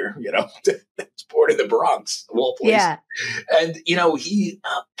born here, I was born in the Bronx, of all places." Yeah. And,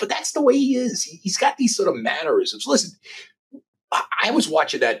 but that's the way he is. He's got these sort of mannerisms. Listen, I was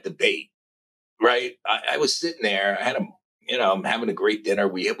watching that debate, right? I was sitting there. I had him. I'm having a great dinner.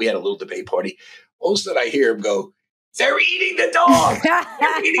 We had a little debate party. All of a sudden, I hear him go, "They're eating the dog.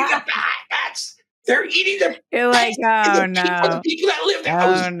 They're eating the bats. They're eating the." You're like, "Oh no, the people that live there."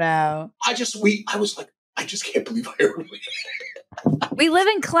 Oh no. I was like, I just can't believe I heard it. We live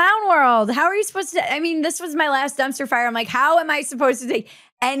in clown world. How are you supposed to? I mean, this was my last dumpster fire. I'm like, how am I supposed to take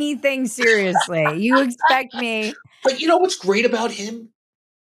anything seriously? You expect me? But you know what's great about him?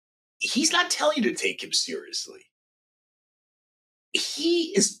 He's not telling you to take him seriously.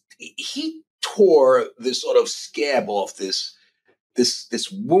 He tore this sort of scab off this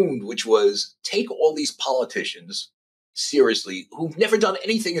this wound, which was take all these politicians seriously who've never done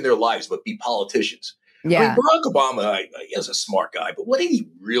anything in their lives but be politicians. I mean, Yeah. Barack Obama, he was a smart guy, but what did he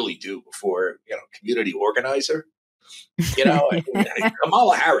really do before, community organizer?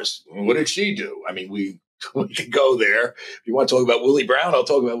 Kamala Harris, what did she do? I mean, we could go there. If you want to talk about Willie Brown, I'll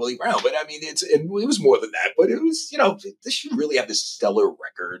talk about Willie Brown. But I mean, it was more than that. But it was, does she really have this stellar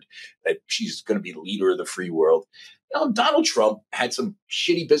record that she's going to be the leader of the free world? Donald Trump had some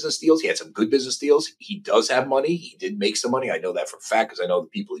shitty business deals. He had some good business deals. He does have money. He did make some money. I know that for a fact because I know the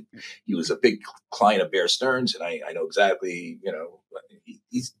people. He was a big client of Bear Stearns, and I know exactly,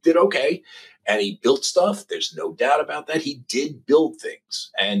 he did okay. And he built stuff. There's no doubt about that. He did build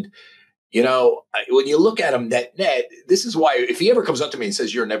things. And, when you look at him net, this is why if he ever comes up to me and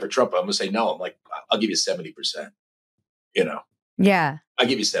says, you're never Trump, I'm going to say, no. I'm like, I'll give you 70%. Yeah. I'll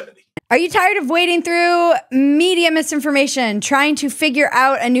give you 70. Are you tired of wading through media misinformation, trying to figure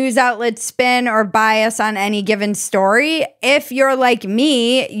out a news outlet's spin or bias on any given story? If you're like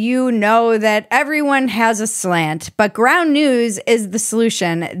me, you know that everyone has a slant, but Ground News is the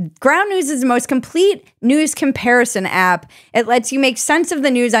solution. Ground News is the most complete news comparison app. It lets you make sense of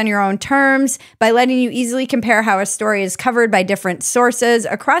the news on your own terms by letting you easily compare how a story is covered by different sources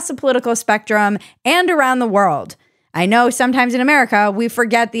across the political spectrum and around the world. I know sometimes in America, we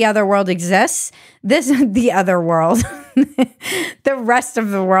forget the other world exists. The other world, the rest of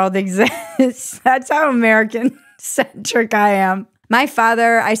the world exists. That's how American-centric I am. My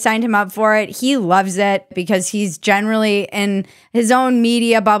father, I signed him up for it. He loves it because he's generally in his own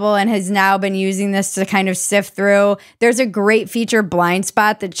media bubble and has now been using this to kind of sift through. There's a great feature, Blind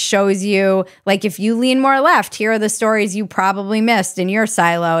Spot, that shows you, like, if you lean more left, here are the stories you probably missed in your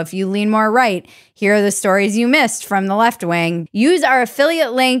silo. If you lean more right, here are the stories you missed from the left wing. Use our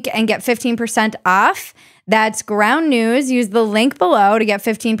affiliate link and get 15% off. That's Ground News. Use the link below to get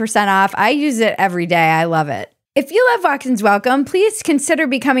 15% off. I use it every day. I love it. If you love Watkins Welcome, please consider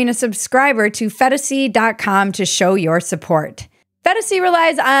becoming a subscriber to Phetasy.com to show your support. Phetasy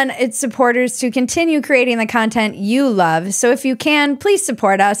relies on its supporters to continue creating the content you love, so if you can, please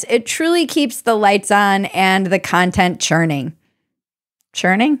support us. It truly keeps the lights on and the content churning.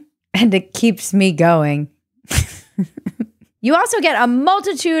 Churning? And it keeps me going. You also get a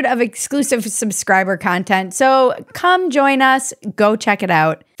multitude of exclusive subscriber content, so come join us. Go check it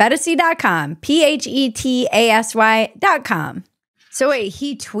out. Phetasy.com, Phetasy.com. So wait,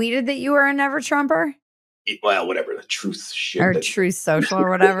 he tweeted that you were a never Trumper? Well, whatever, the truth shit. Or Truth Social or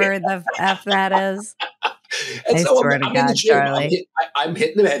whatever the F that is. And I so swear I'm to in God, the gym. Charlie. I'm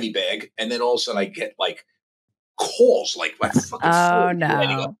hitting the heavy bag, and then all of a sudden I get like calls, like my fucking phone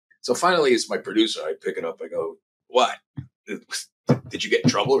lighting up. So finally, it's my producer. I pick it up. I go, "What? Did you get in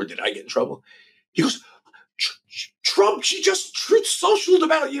trouble, or did I get in trouble?" He goes, "Trump, she just Truth Socialed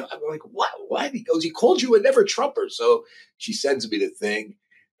about you." I'm like, "What? What?" He goes, "He called you a never Trumper." So she sends me the thing,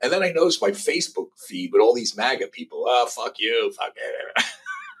 and then I notice my Facebook feed with all these MAGA people. Oh, fuck you, fuck it.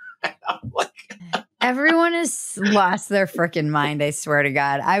 I'm like, everyone has lost their freaking mind. I swear to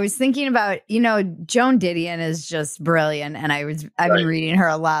God. I was thinking about, Joan Didion is just brilliant. And I've been reading her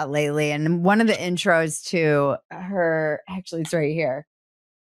a lot lately. And one of the intros to her, actually it's right here.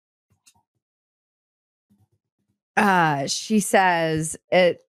 She says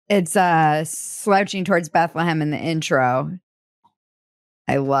it's slouching towards Bethlehem in the intro.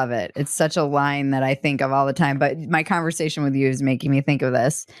 I love it. It's such a line that I think of all the time, but my conversation with you is making me think of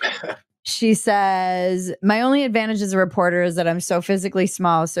this. She says, my only advantage as a reporter is that I'm so physically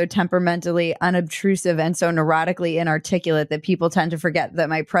small, so temperamentally unobtrusive, and so neurotically inarticulate that people tend to forget that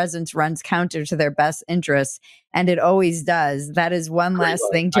my presence runs counter to their best interests, and it always does. That is one last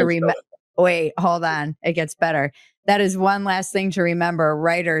thing to remember. Wait, hold on. It gets better. That is one last thing to remember.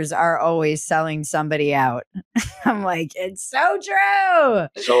 Writers are always selling somebody out. I'm like, it's so true.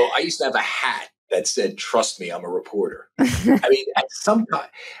 So I used to have a hat that said, "Trust me, I'm a reporter." I mean, at some point,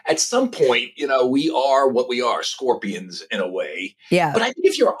 we are what we are, scorpions in a way. Yeah. But I think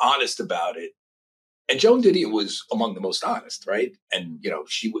if you're honest about it, and Joan Didion was among the most honest, right? And,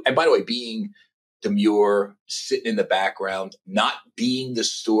 and by the way, being demure, sitting in the background, not being the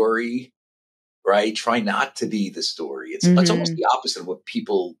story, right? Try not to be the story. It's almost the opposite of what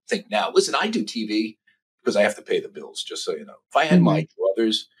people think now. Listen, I do TV because I have to pay the bills, just so you know. If I had my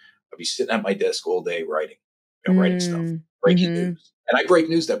druthers, I'd be sitting at my desk all day writing stuff, breaking news. And I break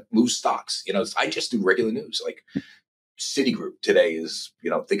news that moves stocks. I just do regular news. Like Citigroup today is,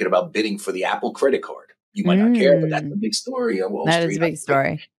 thinking about bidding for the Apple credit card. You might not care, but that's a big story on Wall Street. That is a big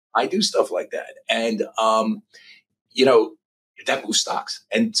story. I do stuff like that. And, that moves stocks.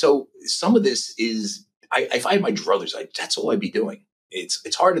 And so some of this is, if I had my druthers, that's all I'd be doing.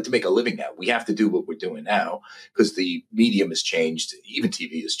 It's harder to make a living now. We have to do what we're doing now because the medium has changed. Even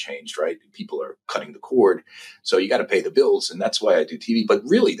TV has changed, right? People are cutting the cord. So you got to pay the bills. And that's why I do TV. But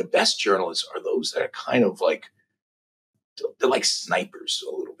really, the best journalists are those that are kind of like, they're like snipers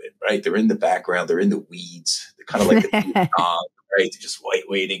a little bit, right? They're in the background. They're in the weeds. They're kind of like the Vietnam, right? They're just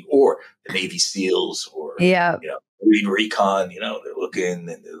waiting, or the Navy SEALs, or, Yeah. recon, they're looking and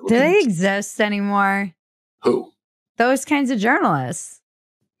they're Do looking. they exist anymore? Who? Those kinds of journalists.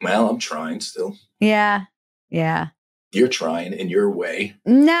 Well, I'm trying still. Yeah. Yeah. You're trying in your way.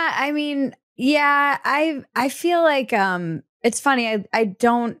 Nah, I mean, yeah, I feel like it's funny.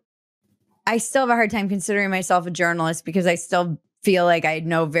 I still have a hard time considering myself a journalist because I still feel like I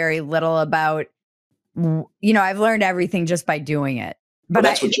know very little about, I've learned everything just by doing it. But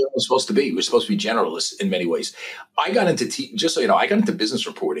that's what journalists are supposed to be. We're supposed to be generalists in many ways. I got into, just so you know, I got into business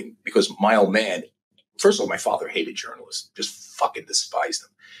reporting because my old man, first of all, my father hated journalists, just fucking despised them.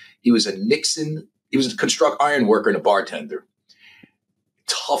 He was a iron worker and a bartender.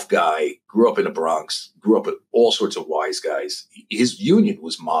 Tough guy, grew up in the Bronx, grew up with all sorts of wise guys. His union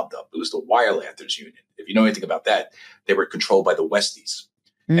was mobbed up. It was the Wirelanders Union. If you know anything about that, they were controlled by the Westies.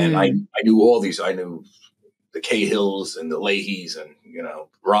 And I knew all these. I knew the Cahills and the Leahys and,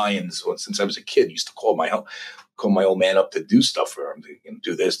 Ryans. Since I was a kid, used to call my old man up to do stuff for him, to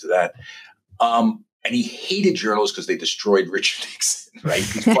do this, to that. And he hated journalists because they destroyed Richard Nixon, right?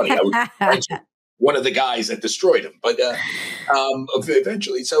 It's funny. I was friends with one of the guys that destroyed him, but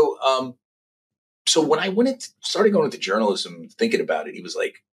eventually. So when I started going into journalism, thinking about it, he was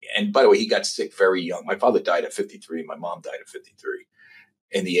like, and by the way, he got sick very young. My father died at 53. My mom died at 53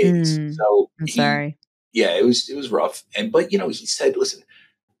 in the 80s. So I'm sorry. Yeah, it was rough. But he said, listen,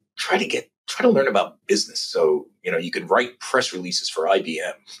 try to learn about business. So, you can write press releases for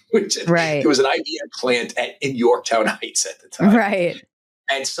IBM, which there was an IBM plant in Yorktown Heights at the time. Right.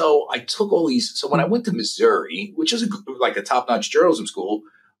 And so I took all these. So when I went to Missouri, which is like a top-notch journalism school,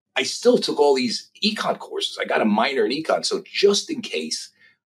 I still took all these econ courses. I got a minor in econ. So just in case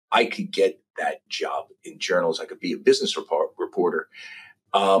I could get that job in journals, I could be a business reporter.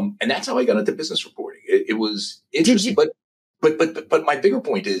 And that's how I got into business reporting. It was interesting. But my bigger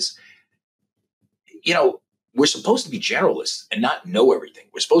point is, we're supposed to be generalists and not know everything.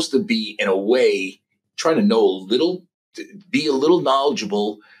 We're supposed to be, in a way, trying to know a little, to be a little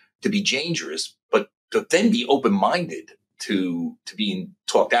knowledgeable, to be dangerous, but to then be open-minded to being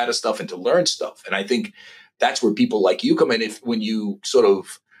talked out of stuff and to learn stuff. And I think that's where people like you come in. When you sort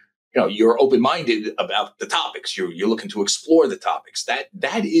of, you're open-minded about the topics, you're looking to explore the topics. That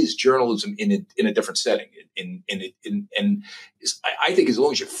is journalism in a different setting. I think as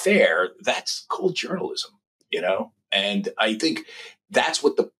long as you're fair, that's called journalism. And I think that's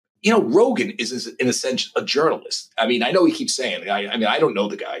what Rogan is in a sense a journalist. I mean, I know he keeps saying, I don't know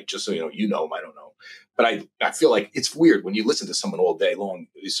the guy, just so you know him, I don't know. But I feel like it's weird when you listen to someone all day long,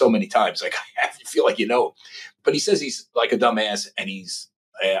 so many times, like I feel like him. But he says he's like a dumbass, and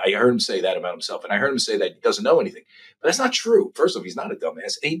I heard him say that about himself, and I heard him say that he doesn't know anything. But that's not true. First of all, he's not a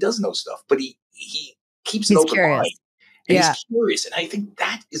dumbass, and he does know stuff, but he keeps an open mind, and he's curious. And I think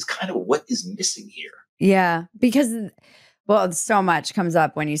that is kind of what is missing here. Yeah, because so much comes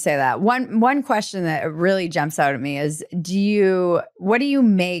up when you say that. One question that really jumps out at me is, what do you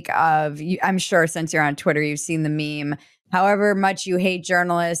make of, I'm sure since you're on Twitter, you've seen the meme, however much you hate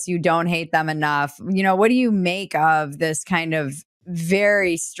journalists, you don't hate them enough. What do you make of this kind of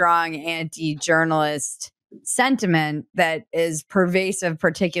very strong anti-journalist sentiment that is pervasive,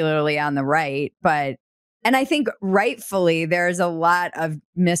 particularly on the right? And I think rightfully, there's a lot of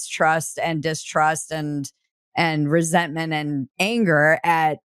mistrust and distrust and resentment and anger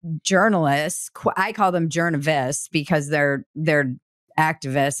at journalists. I call them journavists because they're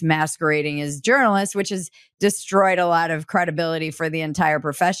activists masquerading as journalists, which has destroyed a lot of credibility for the entire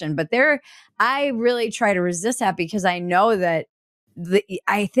profession. But I really try to resist that because I know that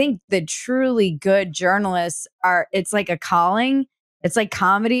I think the truly good journalists it's like a calling. It's like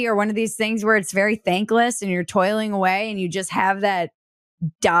comedy or one of these things where it's very thankless and you're toiling away and you just have that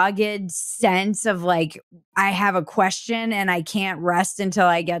dogged sense of like, I have a question and I can't rest until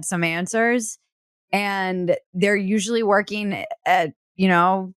I get some answers. And they're usually working at,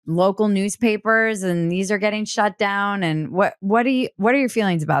 local newspapers, and these are getting shut down. And what are your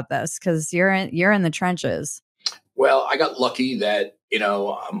feelings about this? Because you're in the trenches. Well, I got lucky that,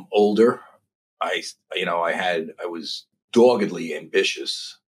 I'm older. I was doggedly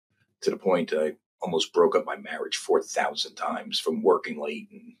ambitious to the point I almost broke up my marriage 4,000 times from working late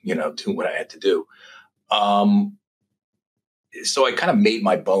and, doing what I had to do. so I kind of made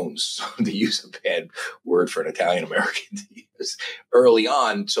my bones, to use a bad word for an Italian American, early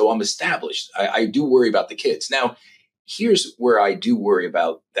on. So I'm established. I do worry about the kids. Now, here's where I do worry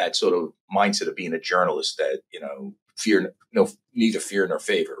about that sort of mindset of being a journalist that, fear, no, neither fear nor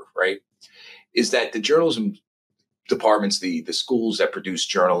favor, right? Is that the journalism departments, the schools that produce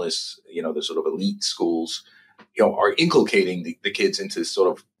journalists, the sort of elite schools, are inculcating the kids into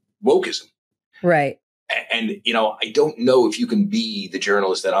sort of wokeism. Right. And, I don't know if you can be the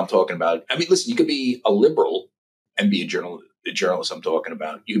journalist that I'm talking about. I mean, listen, you could be a liberal and be the journalist I'm talking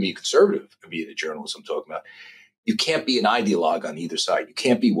about. You can be a conservative and be the journalist I'm talking about. You can't be an ideologue on either side. You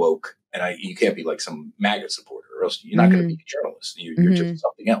can't be woke, and you can't be like some MAGA supporter, or else you're not going to be a journalist. You're just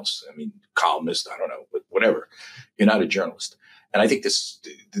something else. I mean, columnist, I don't know, but whatever. You're not a journalist. And I think the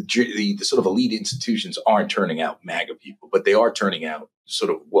sort of elite institutions aren't turning out MAGA people, but they are turning out sort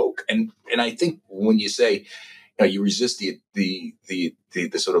of woke. And I think when you say, you resist the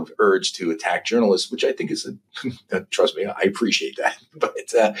sort of urge to attack journalists, which I think is trust me, I appreciate that. But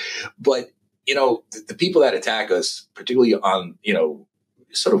the people that attack us, particularly on,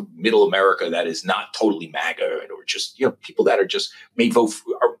 sort of middle America that is not totally MAGA, or just, people that are just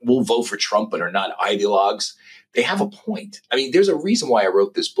will vote for Trump but are not ideologues, they have a point. I mean, there's a reason why I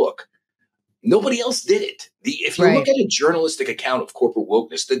wrote this book. Nobody else did it. If you look at a journalistic account of corporate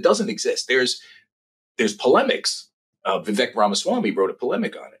wokeness, that doesn't exist. There's polemics. Vivek Ramaswamy wrote a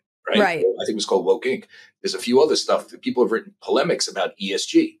polemic on it, right? Right. I think it was called Woke Inc. There's a few other stuff that people have written polemics about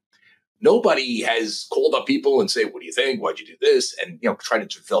ESG. Nobody has called up people and say, what do you think? Why'd you do this? And, try to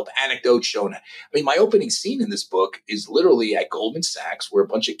develop anecdotes showing. I mean, my opening scene in this book is literally at Goldman Sachs, where a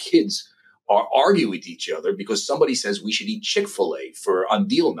bunch of kids are arguing with each other because somebody says we should eat Chick-fil-A on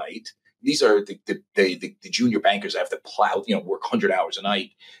deal night. These are the junior bankers that have to plow, work 100 hours a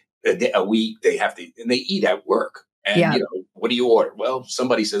night, a week. They have to, and they eat at work. And, what do you order? Well,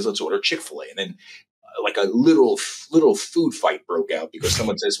 somebody says, let's order Chick-fil-A. And then like a little food fight broke out because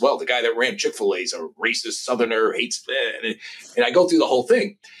someone says, well, the guy that ran Chick-fil-A is a racist Southerner, hates, and I go through the whole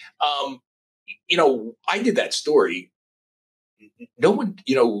thing. I did that story. No one,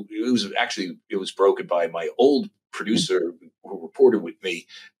 it was broken by my old producer who reported with me,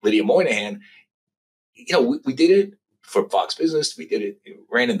 Lydia Moynihan. We did it for Fox Business. We did it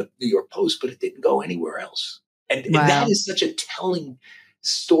ran in the New York Post, but it didn't go anywhere else. And that is such a telling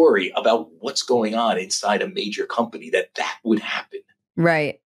story about what's going on inside a major company that would happen.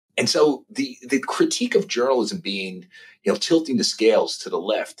 Right. And so the critique of journalism being, tilting the scales to the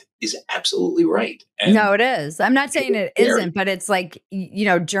left is absolutely right. And no, it is. I'm not saying it isn't, but it's like,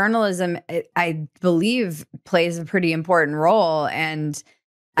 journalism, I believe, plays a pretty important role. And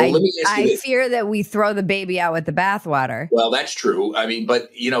I fear that we throw the baby out with the bathwater. Well, that's true. I mean, but,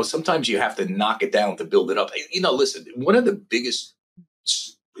 sometimes you have to knock it down to build it up. Listen, one of the biggest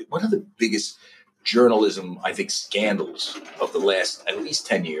journalism, I think, scandals of the last at least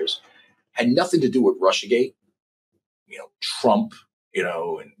 10 years had nothing to do with Russiagate, Trump,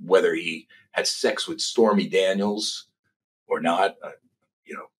 and whether he had sex with Stormy Daniels or not.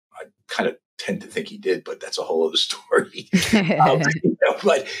 I kind of tend to think he did, but that's a whole other story.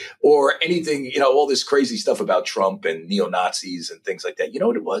 Or anything, all this crazy stuff about Trump and neo-Nazis and things like that. You know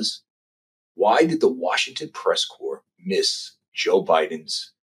what it was? Why did the Washington press corps miss Joe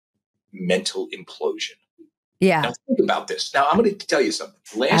Biden's mental implosion? Yeah. Now think about this. Now I'm going to tell you something.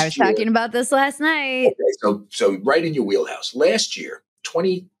 I was talking about this last night. Okay, so right in your wheelhouse. Last year,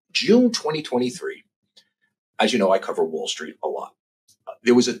 June 2023, as you know, I cover Wall Street a lot.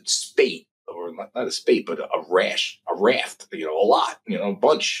 There was a spate, or not a spate, but a raft, a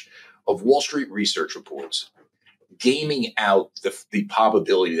bunch of Wall Street research reports gaming out the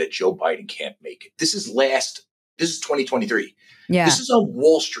probability that Joe Biden can't make it. This is 2023. Yeah. This is on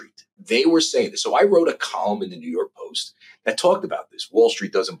Wall Street. They were saying this. So I wrote a column in the New York Post that talked about this. Wall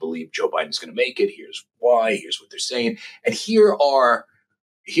Street doesn't believe Joe Biden's going to make it. Here's why. Here's what they're saying. And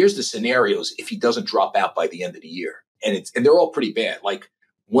here's the scenarios if he doesn't drop out by the end of the year. And they're all pretty bad. Like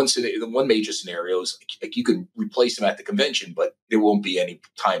one major scenario is like you can replace him at the convention, but there won't be any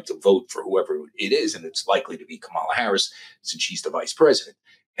time to vote for whoever it is. And it's likely to be Kamala Harris since she's the vice president.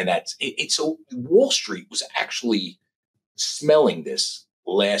 And that's it. So Wall Street was actually smelling this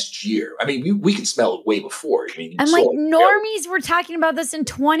last year. I mean, we could smell it way before. I mean, and like normies were talking about this in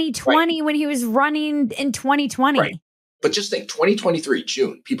 2020 when he was running in 2020. Right. But just think 2023,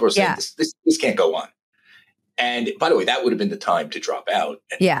 June, people are saying this can't go on. And by the way, that would have been the time to drop out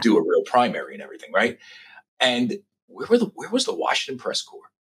and do a real primary and everything, right? And where was the Washington press corps?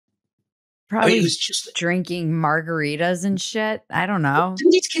 I mean, Probably it was just drinking margaritas and shit. I don't know. do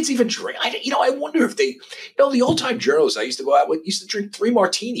these kids even drink? I wonder if they, the old time journalists I used to go out with used to drink 3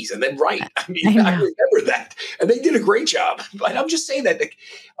 martinis and then write. I I mean, I know. remember that, and they did a great job. But I'm just saying that like,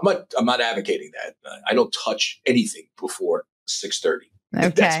 I'm not advocating that. I don't touch anything before 6:30.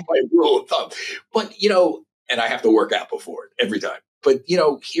 That's Okay. my rule of thumb. But and I have to work out before it every time. But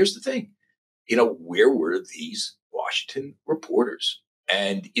here's the thing. Where were these Washington reporters?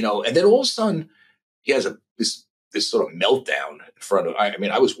 And then all of a sudden he has this sort of meltdown in front of. I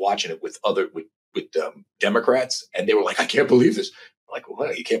mean, I was watching it with Democrats, and they were like, "I can't believe this." I'm like,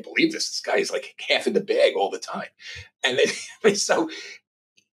 "What? You can't believe this? This guy is like half in the bag all the time." And then so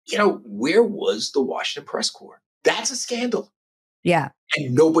where was the Washington press corps? That's a scandal, Yeah.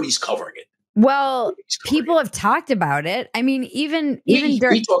 and nobody's covering it. Well, people have talked about it. I mean, even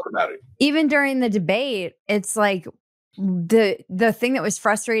We talk about it. even during the debate, it's like the thing that was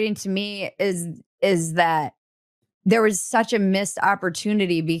frustrating to me is that there was such a missed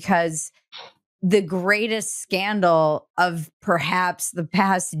opportunity, because the greatest scandal of perhaps the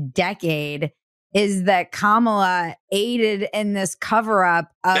past decade is that Kamala aided in this cover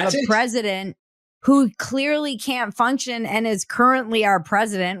up of That's a it. president who clearly can't function and is currently our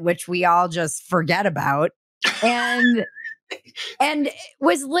president, which we all just forget about. And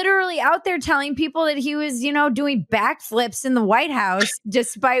was literally out there telling people that he was, doing backflips in the White House,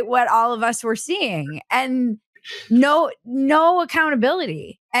 despite what all of us were seeing, and no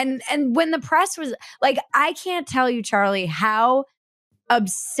accountability. And when the press was like, I can't tell you, Charlie, how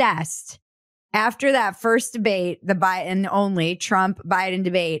obsessed after that first debate, the Biden only Trump Biden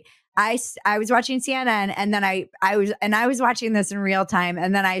debate. I was watching CNN, and then I was watching this in real time,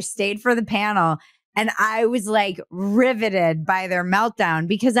 and then I stayed for the panel. And I was like riveted by their meltdown,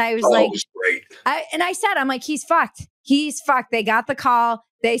 because I was It was great. I'm like, he's fucked. He's fucked. They got the call.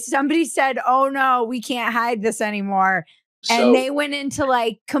 Somebody said, "Oh no, we can't hide this anymore." And they went into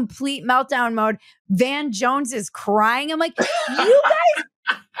like complete meltdown mode. Van Jones is crying. I'm like, you guys,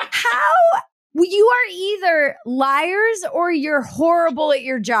 how? You are either liars or you're horrible at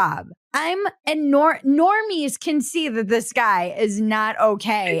your job. Normies can see that this guy is not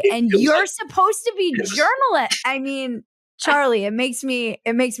okay, and you're supposed to be journalist. I mean, Charlie, it makes me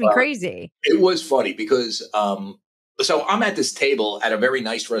crazy. It was funny because so I'm at this table at a very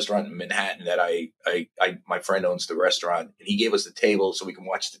nice restaurant in Manhattan that my friend owns the restaurant, and he gave us the table so we can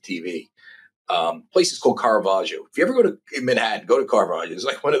watch the TV. Place is called Caravaggio. If you ever go to Manhattan, go to Caravaggio. It's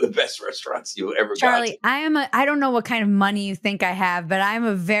like one of the best restaurants you ever Charlie, got to. I don't know what kind of money you think I have, but I'm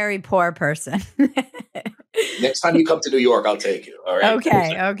a very poor person. Next time you come to New York, I'll take you. All right.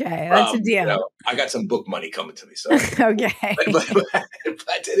 Okay. That's a deal. I got some book money coming to me. So okay.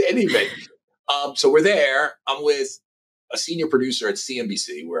 But in any event, so we're there. I'm with a senior producer at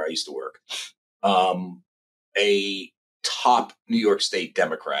CNBC, where I used to work, a top New York State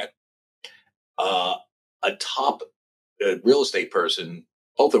Democrat, a top real estate person,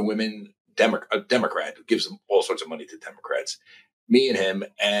 both are women, a Democrat who gives them all sorts of money to Democrats, me and him,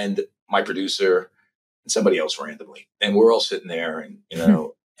 and my producer, and somebody else randomly. And we're all sitting there, and,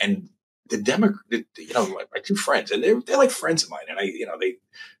 and the my two friends, and they're like friends of mine. And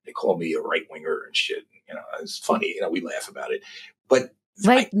they call me a right winger and shit. It's funny. We laugh about it, but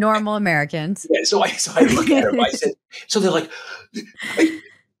like normal Americans. Yeah. So I look at him. I said, so they're like,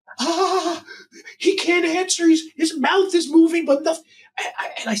 he can't answer. His mouth is moving, but nothing.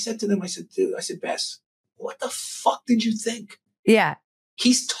 And I said to them, I said, Bess, what the fuck did you think? Yeah.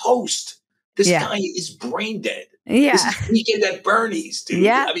 He's toast. This guy is brain dead. Yeah. This is weekend at Bernie's, dude.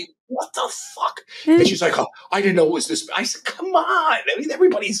 Yeah. I mean, what the fuck? And she's like, oh, I didn't know it was this. I said, come on. I mean,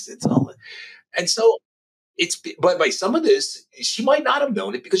 it's all. And so but by some of this, she might not have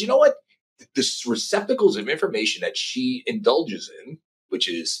known it, because you know what? The receptacles of information that she indulges in, which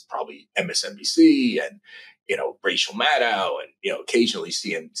is probably MSNBC and, Rachel Maddow and, occasionally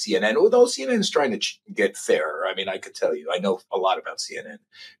CNN, although CNN is trying to get fairer. I mean, I could tell you, I know a lot about CNN.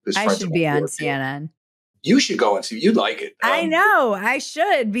 I should be on CNN. You should go and see. You'd like it. I know. I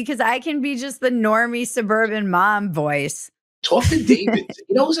should, because I can be just the normie suburban mom voice. Talk to David.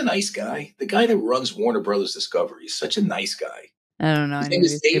 Who's a nice guy? The guy that runs Warner Brothers Discovery. He's such a nice guy. I don't know. His name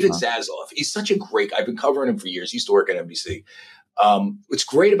is David Zaslav. He's such a great. I've been covering him for years. He used to work at NBC. What's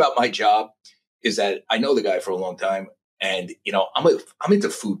great about my job is that I know the guy for a long time, and I'm into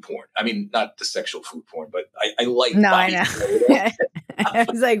food porn. I mean, not the sexual food porn, but I like. No, I know. I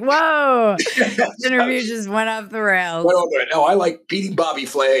was like, whoa! This interview just went off the rails. No, I like beating Bobby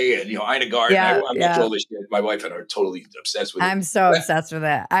Flay and Ina Garten. Yeah, I watch all this shit. My wife and I are totally obsessed with it. I'm so obsessed with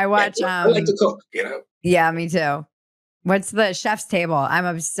it. I watch. I like to cook. Yeah, me too. What's the Chef's Table? I'm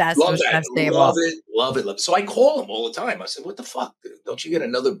obsessed Love with that. Chef's Love Table. it. Love it. Love it. So I call him all the time. I said, what the fuck? Don't you get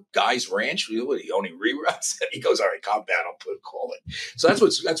another Guy's Ranch? What are you owning reruns? And he goes, all right, calm down. I'll call it. So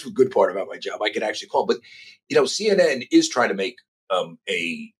that's the good part about my job. I can actually call. But, CNN is trying to make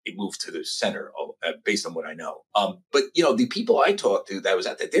a move to the center based on what I know. But, the people I talked to that I was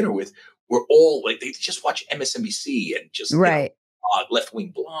at the dinner with were all like, they just watch MSNBC and just, Right.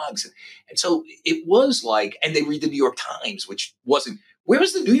 left-wing blogs. And so it was like, and they read the New York Times, which wasn't, where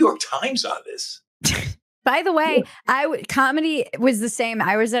was the New York Times on this? By the way, comedy was the same.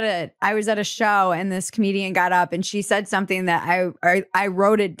 I was at a show and this comedian got up and she said something that I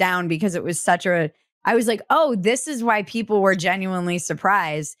wrote it down because it was I was like, oh, this is why people were genuinely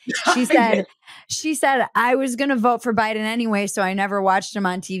surprised. She said, I was going to vote for Biden anyway, so I never watched him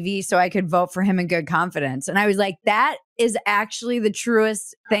on TV so I could vote for him in good confidence. And I was like, that is actually the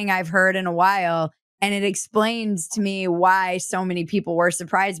truest thing I've heard in a while. And it explains to me why so many people were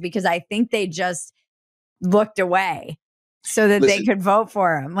surprised, because I think they just looked away so that they could vote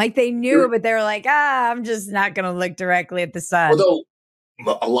for him. Like they knew, but they were like, I'm just not going to look directly at the sun. Although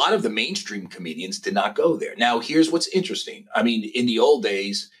a lot of the mainstream comedians did not go there. Now, here's what's interesting. I mean, in the old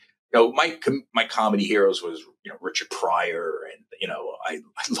days, my comedy heroes was, Richard Pryor and, I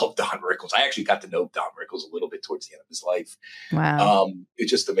love Don Rickles. I actually got to know Don Rickles a little bit towards the end of his life. Wow. It's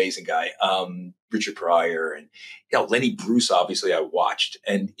just an amazing guy. Richard Pryor and, Lenny Bruce, obviously I watched,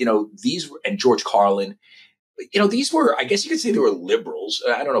 and, and George Carlin, these were, I guess you could say they were liberals.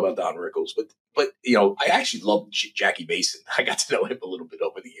 I don't know about Don Rickles, but I actually loved Jackie Mason. I got to know him a little bit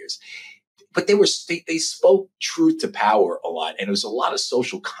over the years. But they spoke truth to power a lot, and it was a lot of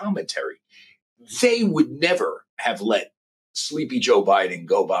social commentary. They would never have let Sleepy Joe Biden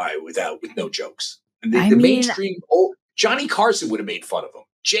go by with no jokes. And the mainstream, Johnny Carson would have made fun of him.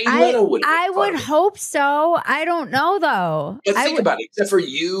 Jay Leno would have made fun of him. I would hope so. I don't know though. But think about it. Except for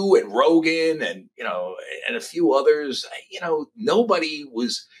you and Rogan and and a few others, nobody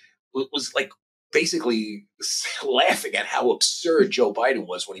was like basically laughing at how absurd Joe Biden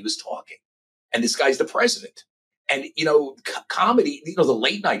was when he was talking. And this guy's the president. And comedy, the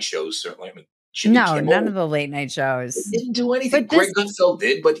late night shows certainly. I mean, none of the late night shows didn't do anything. Greg Gutfeld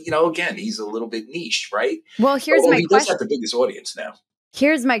did, but again, he's a little bit niche, right? Well, here's my question. He does have the biggest audience now.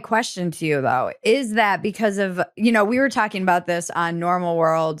 Here's my question to you, though. Is that because of, we were talking about this on Normal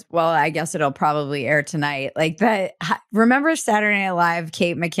World. Well, I guess it'll probably air tonight. Like that. Remember Saturday Night Live,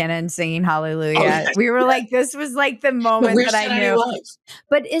 Kate McKinnon singing Hallelujah? Oh, yeah. We were like, this was like the moment that I knew. Live?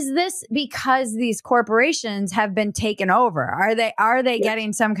 But is this because these corporations have been taken over? Are they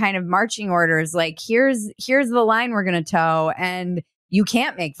getting some kind of marching orders? Like, here's the line we're going to toe, and you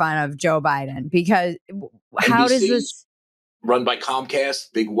can't make fun of Joe Biden because how does this? Run by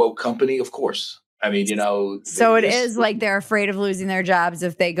Comcast, big woke company, of course. I mean, So it is like they're afraid of losing their jobs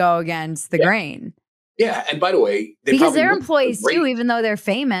if they go against the grain. Yeah. And by the way, because they're employees too, even though they're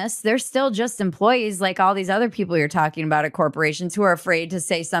famous, they're still just employees like all these other people you're talking about at corporations who are afraid to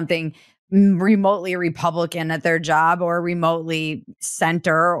say something remotely Republican at their job or remotely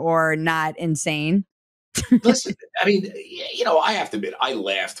center or not insane. Listen, I mean, I have to admit, I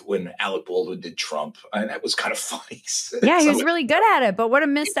laughed when Alec Baldwin did Trump, and that was kind of funny. Yeah, he was really good at it, but what a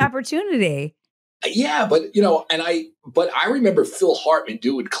missed opportunity. Yeah, but I remember Phil Hartman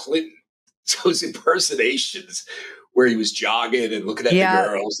doing Clinton, those impersonations where he was jogging and looking at the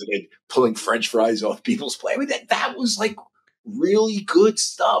girls and then pulling French fries off people's plate. I mean, that was like really good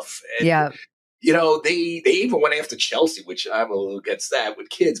stuff. And, they even went after Chelsea, which I'm a little against that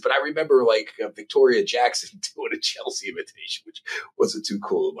with kids. But I remember like Victoria Jackson doing a Chelsea imitation, which wasn't too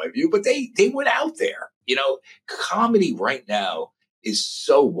cool in my view. But they went out there. Comedy right now is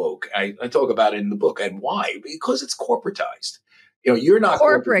so woke. I talk about it in the book. And why? Because it's corporatized. You're not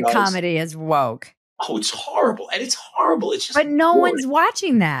corporate comedy is woke. Oh, it's horrible. And it's horrible. It's just but no one's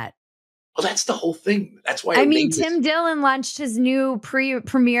watching that. Well, that's the whole thing. That's why Tim Dillon launched his new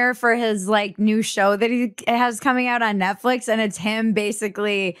premiere for his like new show that he has coming out on Netflix, and it's him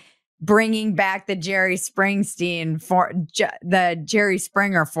basically bringing back the Jerry Springsteen the Jerry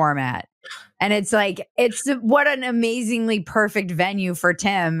Springer format. And it's like, what an amazingly perfect venue for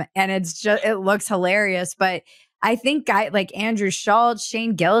Tim, and it looks hilarious. But I think guys like Andrew Schultz,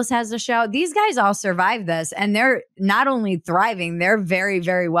 Shane Gillis has a show. These guys all survived this, and they're not only thriving, they're very,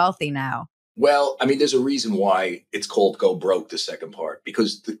 very wealthy now. Well, I mean, there's a reason why it's called Go Broke, the second part,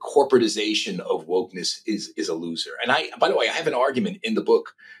 because the corporatization of wokeness is a loser. And by the way, I have an argument in the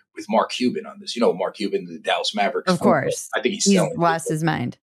book with Mark Cuban on this. Mark Cuban, the Dallas Mavericks. Of course. I think he's lost his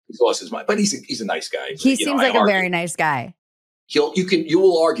mind. He's lost his mind, but he's a nice guy. He seems like a very nice guy. you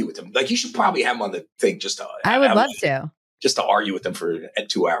will argue with him. Like, you should probably have him on the thing just to I would love to. just to argue with him for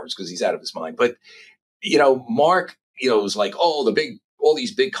 2 hours because he's out of his mind. But Mark, was like, oh, all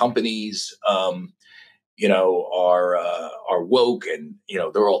these big companies, are woke, and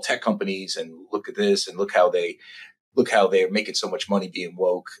they're all tech companies, and look at this, and look how they're making so much money being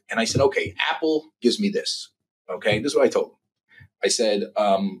woke. And I said, okay, Apple gives me this. Okay, this is what I told him. I said,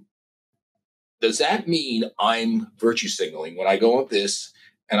 does that mean I'm virtue signaling when I go on this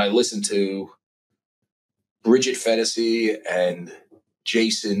and I listen to Bridget Phetasy and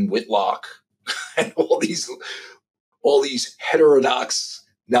Jason Whitlock and all these heterodox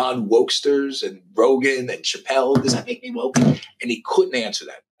non-wokesters and Rogan and Chappelle? Does that make me woke? And he couldn't answer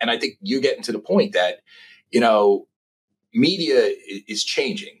that. And I think you're getting to the point that, media is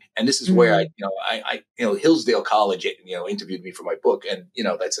changing. And this is where Hillsdale College, interviewed me for my book. And,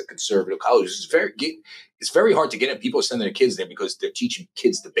 that's a conservative college. It's very hard to get in. People are sending their kids there because they're teaching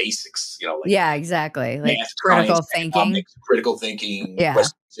kids the basics, yeah, exactly. Like math, critical science, thinking,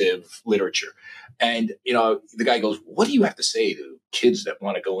 responsive literature. And, the guy goes, what do you have to say to kids that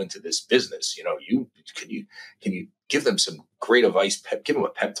want to go into this business? Can you give them some great advice, give them a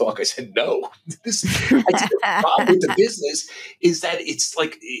pep talk? I said, no. I said, the problem with the business is that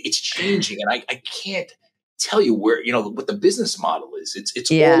it's changing. And I can't tell you where, what the business model is.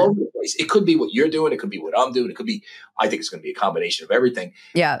 It's all over the place. It could be what you're doing. It could be what I'm doing. It could be, I think it's going to be a combination of everything.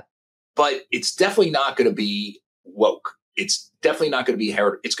 Yeah. But it's definitely not going to be woke. It's definitely not going to be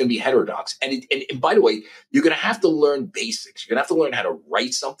it's going to be heterodox. And by the way, you're going to have to learn basics. You're going to have to learn how to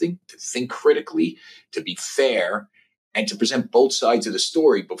write something, to think critically, to be fair, and to present both sides of the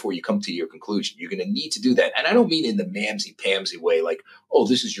story before you come to your conclusion. You're going to need to do that. And I don't mean in the mamsy-pamsy way, like, oh,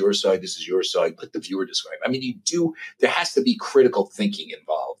 this is your side, let the viewer describe. I mean, there has to be critical thinking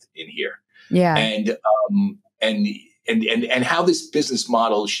involved in here. Yeah. And how this business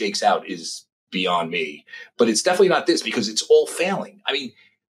model shakes out is beyond me. But it's definitely not this, because it's all failing. I mean,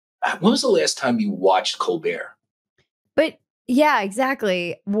 when was the last time you watched Colbert? But yeah,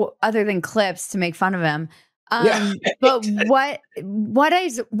 exactly. Other than clips to make fun of him. Yeah. But what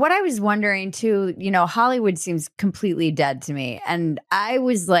I was wondering too, Hollywood seems completely dead to me. And I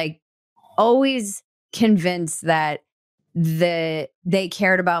was like always convinced that they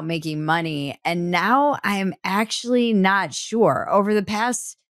cared about making money. And now I'm actually not sure. Over the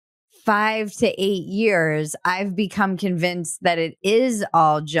past 5 to 8 years, I've become convinced that it is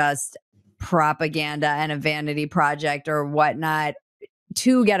all just propaganda and a vanity project or whatnot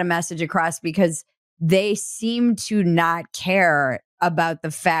to get a message across, because they seem to not care about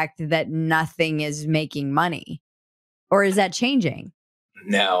the fact that nothing is making money. Or is that changing?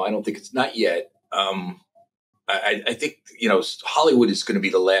 No, I don't think it's not yet. I think, Hollywood is going to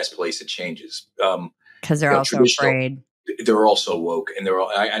be the last place it changes. Because they're also afraid. They're also woke, and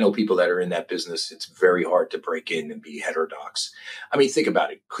I know people that are in that business. It's very hard to break in and be heterodox. I mean, think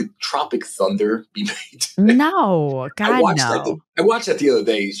about it. Could Tropic Thunder be made? No, God, no. I watched that the other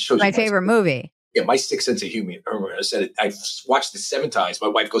day. My favorite movie. Yeah, my sixth sense of humor. I said it. I've watched it 7 times. My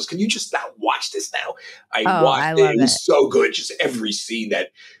wife goes, "Can you just not watch this now?" I watched it. It was so good. Just every scene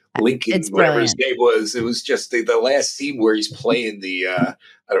that Lincoln, whatever his name was, it was just the last scene where he's playing the. I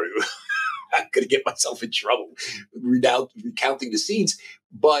don't know. I'm going to get myself in trouble recounting the scenes,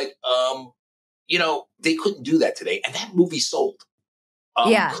 but they couldn't do that today, and that movie sold.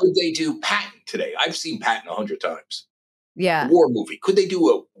 Could they do Patton today? I've seen Patton 100 times. Yeah. A war movie. Could they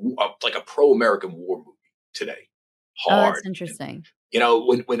do a pro-American war movie today? Hard. Oh, that's interesting.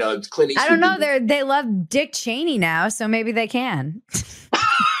 When Clint Eastwood. I don't know. They love Dick Cheney now, so maybe they can.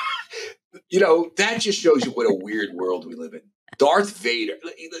 That just shows you what a weird world we live in. Darth Vader.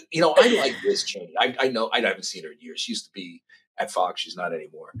 I like Liz Cheney. I know I haven't seen her in years. She used to be at Fox. She's not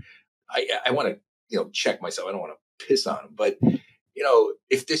anymore. I want to check myself. I don't want to piss on him, but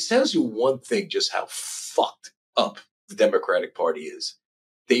if this tells you one thing, just how fucked up the Democratic Party is.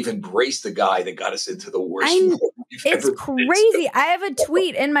 They've embraced the guy that got us into the worst war we've ever been. It's crazy. I have a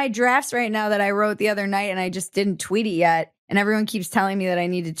tweet in my drafts right now that I wrote the other night, and I just didn't tweet it yet. And everyone keeps telling me that I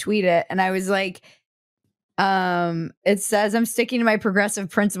need to tweet it. And I was like, it says I'm sticking to my progressive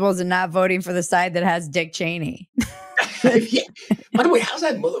principles and not voting for the side that has Dick Cheney. Yeah. By the way, how's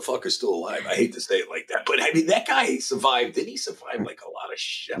that motherfucker still alive? I hate to say it like that, but I mean, that guy survived. Didn't he survive like a lot of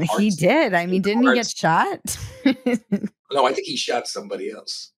shit? He did. I mean, didn't he get shot? No, I think he shot somebody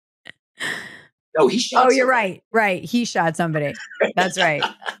else. No, he shot. Oh, you're right. Right. He shot somebody. That's right.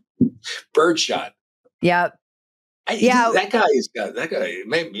 Birdshot. Yep. That guy.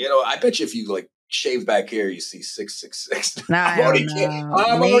 Maybe, I bet you if you shave back hair, you see 666. No, I'm only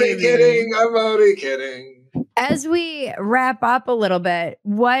kidding. I'm only kidding. As we wrap up a little bit,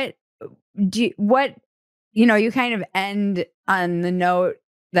 what you kind of end on the note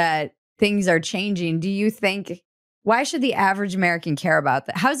that things are changing. Do you think why should the average American care about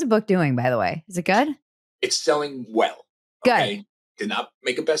that? How's the book doing, by the way? Is it good? It's selling well. Good. Okay, did not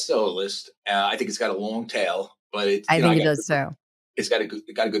make a bestseller list. I think it's got a long tail, but I I think it got does too. it's got a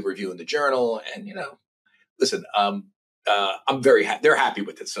good review in the journal, and listen, I'm very happy. They're happy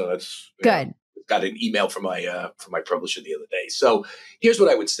with it, so that's Good. got an email from my publisher the other day. So here's what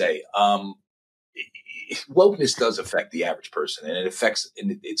I would say. Wokeness does affect the average person, and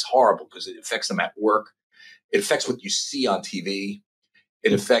it's horrible because it affects them at work. It affects what you see on TV.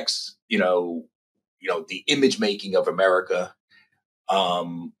 It affects, the image making of America.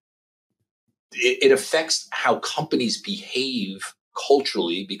 Um, it affects how companies behave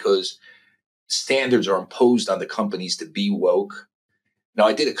culturally because standards are imposed on the companies to be woke. Now,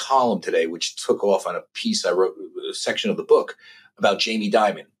 I did a column today, which took off on a piece I wrote, a section of the book about Jamie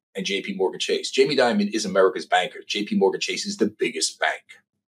Dimon and JP Morgan Chase. Jamie Dimon is America's banker. JP Morgan Chase is the biggest bank.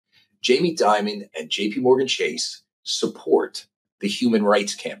 Jamie Dimon and JP Morgan Chase support the Human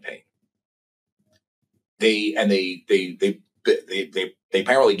Rights Campaign. They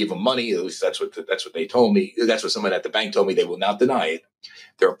apparently give them money. At least that's what they told me. That's what someone at the bank told me. They will not deny it.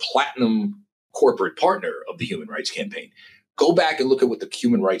 They're a platinum corporate partner of the Human Rights Campaign. Go back and look at what the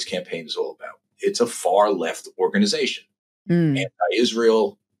Human Rights Campaign is all about. It's a far left organization,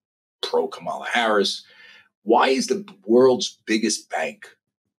 anti-Israel, pro Kamala Harris. Why is the world's biggest bank,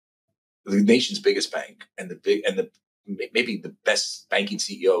 the nation's biggest bank, and maybe the best banking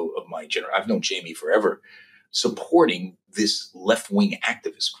CEO of my generation, I've known Jamie forever, supporting this left-wing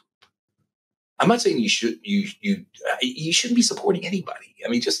activist group? I'm not saying you shouldn't be supporting anybody. I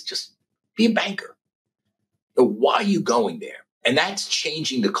mean, just be a banker. But why are you going there? And that's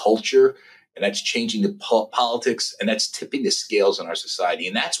changing the culture, and that's changing the politics, and that's tipping the scales in our society.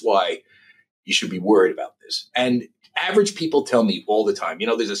 And that's why you should be worried about this. And average people tell me all the time,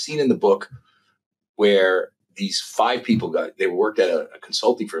 there's a scene in the book where these 5 people they worked at a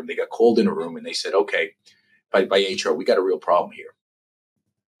consulting firm. They got called in a room and they said, okay, by HR, we got a real problem here.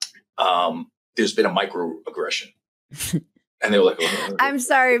 There's been a microaggression. And they were like, oh, I'm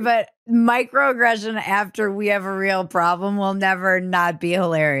sorry, but microaggression after we have a real problem will never not be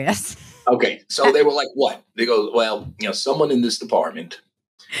hilarious. Okay. So they were like, what? They go, well, someone in this department.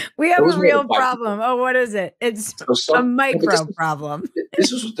 We have a real problem. Oh, what is it? It's a micro problem.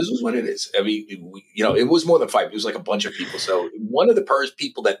 This was what it is. I mean, it was more than 5. It was like a bunch of people. So one of the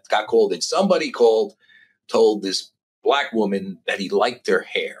people that got called in, somebody told this black woman that he liked their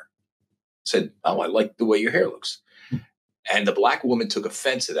hair. Said, oh, I like the way your hair looks. And the black woman took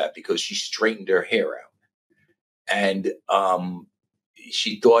offense to that because she straightened her hair out. And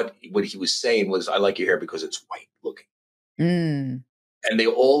she thought what he was saying was, I like your hair because it's white looking. And they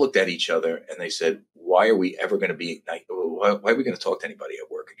all looked at each other and they said, why are we ever going to be, why are we going to talk to anybody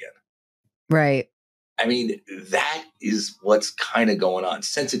at work again? Right. I mean, that is what's kind of going on.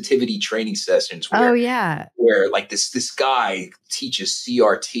 Sensitivity training sessions where like this guy teaches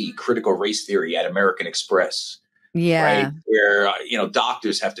CRT, critical race theory, at American Express. Yeah. Right. Where,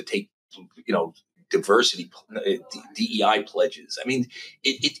 doctors have to take, diversity, DEI pledges. I mean,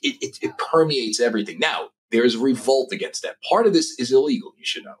 it permeates everything. Now, there's revolt against that. Part of this is illegal, you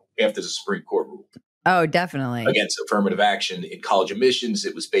should know, after the Supreme Court ruled. Oh, definitely. Against affirmative action in college admissions.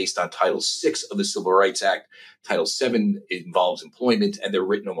 It was based on Title VI of the Civil Rights Act. Title VII involves employment, and they're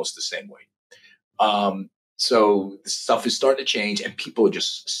written almost the same way. So stuff is starting to change, and people are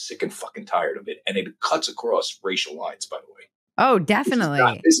just sick and fucking tired of it. And it cuts across racial lines, by the way. Oh, definitely.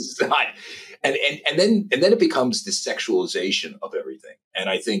 This is not. And then it becomes the sexualization of everything. And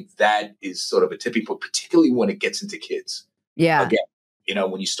I think that is sort of a tipping point, particularly when it gets into kids. Yeah. Again,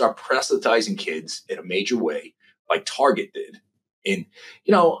 when you start proselytizing kids in a major way, like Target did.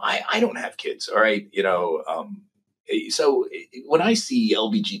 I don't have kids, all right? So when I see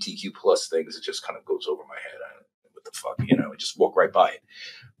LGBTQ plus things, it just kind of goes over my head. I don't know what the fuck, I just walk right by it.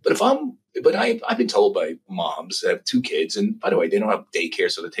 But I've been told by moms that have 2 kids, and by the way, they don't have daycare,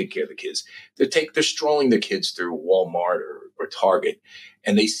 so they take care of the kids. They're strolling their kids through Walmart or Target,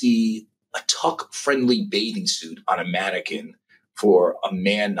 and they see a tuck-friendly bathing suit on a mannequin for a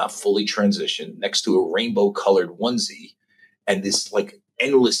man not fully transitioned next to a rainbow-colored onesie, and this like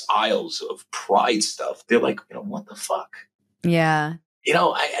endless aisles of pride stuff. They're like, what the fuck? Yeah.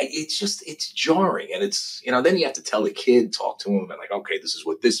 It's jarring. And it's, then you have to tell the kid, talk to him, and like, okay, this is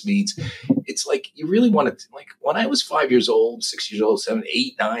what this means. It's like, you really want to, like, when I was 5 years old, 6 years old, 7,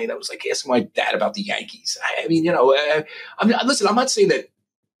 8, 9, I was like asking my dad about the Yankees. I mean, listen, I'm not saying that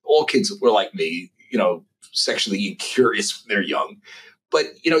all kids were like me, sexually incurious when they're young. But,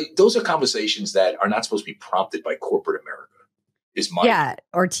 those are conversations that are not supposed to be prompted by corporate America, is my view.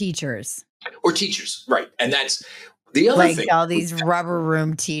 Or teachers. Or teachers, right. And that's the other like thing. All these rubber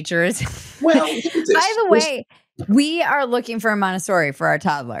room teachers. Well, look at this. By the way, we are looking for a Montessori for our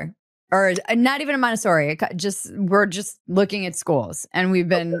toddler. Or not even a Montessori. We're just looking at schools, and we've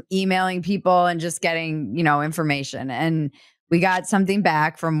been emailing people and just getting, information. And we got something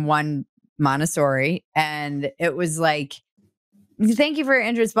back from one Montessori, and it was like, thank you for your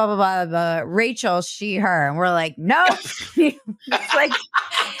interest, blah, blah, blah, blah. Rachel, she, her. And we're like, nope. It's like,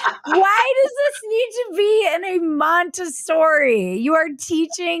 why does this need to be in a Montessori? You are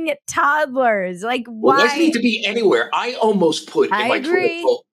teaching toddlers. Like, why? Well, it doesn't need to be anywhere. I almost put in my Twitter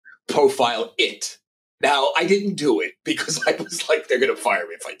profile it. Now, I didn't do it because I was like, they're going to fire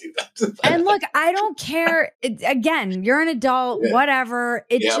me if I do that. And look, I don't care. Again, you're an adult, whatever.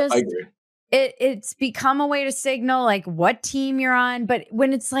 I agree. It's become a way to signal like what team you're on. But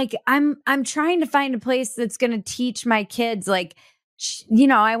when it's like, I'm trying to find a place that's going to teach my kids, like,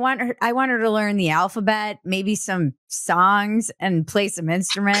 I want her to learn the alphabet, maybe some songs and play some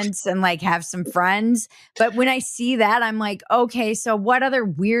instruments and like have some friends. But when I see that, I'm like, okay, so what other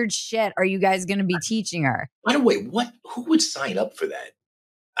weird shit are you guys going to be teaching her? By the way, who would sign up for that?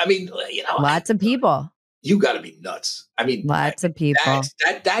 I mean, lots of people. You got to be nuts. I mean, lots of people.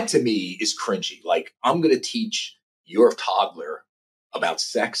 That to me is cringy. Like, I'm going to teach your toddler about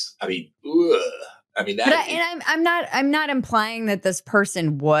sex. I mean, ugh. I mean, I'm not implying that this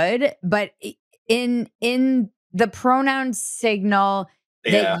person would, but in the pronoun signal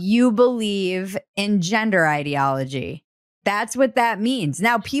that you believe in gender ideology. That's what that means.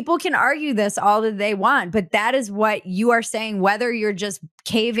 Now, people can argue this all that they want, but that is what you are saying, whether you're just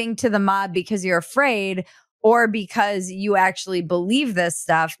caving to the mob because you're afraid or because you actually believe this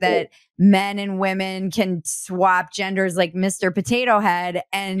stuff, that men and women can swap genders like Mr. Potato Head.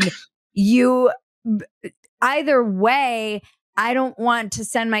 And either way, I don't want to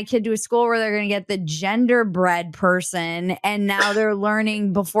send my kid to a school where they're going to get the genderbread person. And now they're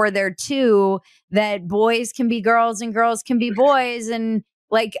learning before they're 2 that boys can be girls and girls can be boys. And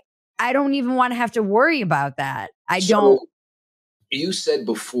like, I don't even want to have to worry about that. You said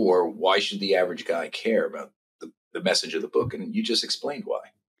before, why should the average guy care about the message of the book? And you just explained why.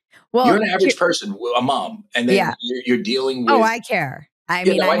 Well, you're an average person, a mom, and then you're dealing with. Oh, I care. I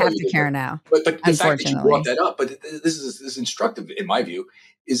mean, I have to care now. But the fact that you brought that up, but this is instructive in my view,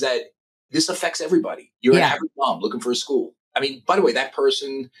 is that this affects everybody. You're an average mom looking for a school. I mean, by the way, that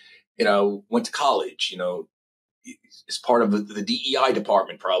person, went to college, is part of the DEI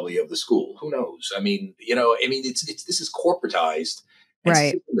department probably of the school. Who knows? I mean, this is corporatized and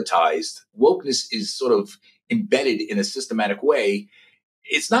systematized. Wokeness is sort of embedded in a systematic way.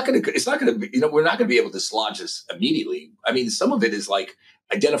 It's not going to, we're not going to be able to dislodge this immediately. I mean, some of it is like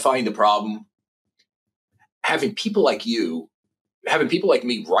identifying the problem, having people like you, having people like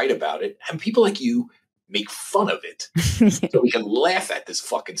me write about it, having people like you make fun of it so we can laugh at this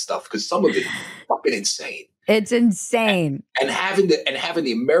fucking stuff, because some of it is fucking insane. It's insane. And having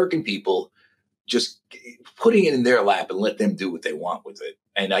the American people just putting it in their lap and let them do what they want with it.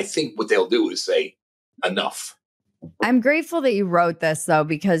 And I think what they'll do is say, enough. I'm grateful that you wrote this, though,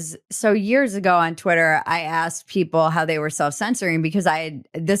 because so years ago on Twitter, I asked people how they were self-censoring, because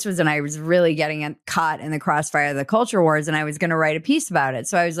this was when I was really getting caught in the crossfire of the culture wars, and I was going to write a piece about it.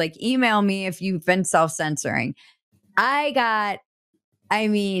 So I was like, email me if you've been self-censoring. I got,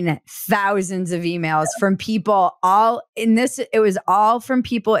 thousands of emails from people, it was all from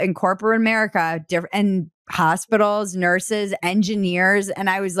people in corporate America, and hospitals, nurses, engineers. And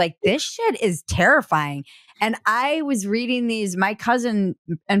I was like, this shit is terrifying. And I was reading these, my cousin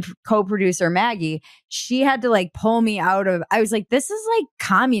and co-producer Maggie, she had to like pull me out of, I was like, this is like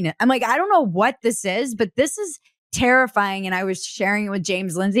communist. I'm like, I don't know what this is, but this is terrifying. And I was sharing it with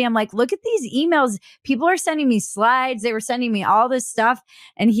James Lindsay. I'm like, look at these emails. People are sending me slides. They were sending me all this stuff.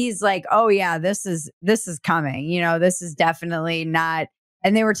 And he's like, oh yeah, this is coming. This is definitely not.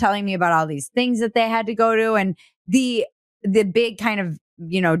 And they were telling me about all these things that they had to go to. And the big kind of,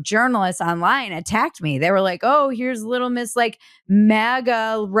 journalists online attacked me. They were like, oh, here's little Miss like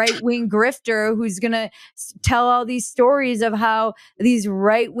MAGA right-wing grifter who's going to tell all these stories of how these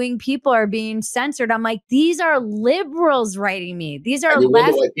right-wing people are being censored. I'm like, these are liberals writing me. These are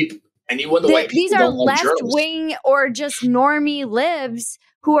these are left-wing or just normie libs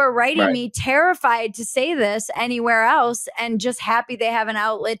who are writing me, terrified to say this anywhere else, and just happy they have an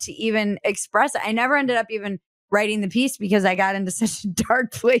outlet to even express it. I never ended up even writing the piece because I got into such a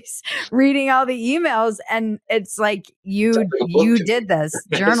dark place reading all the emails. And it's like, Sounds like a book you to me. did this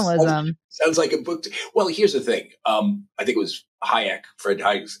sounds, journalism. sounds like a book. Well, here's the thing. I think it was Fred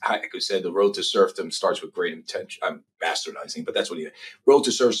Hayek, who said the road to serfdom starts with great intention. I'm bastardizing, but that's what he said. Road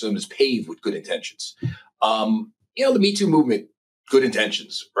to serfdom is paved with good intentions. The Me Too movement, good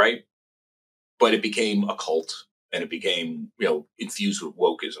intentions, right? But it became a cult and it became, infused with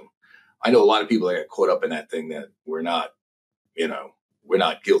wokeism. I know a lot of people that got caught up in that thing that we're not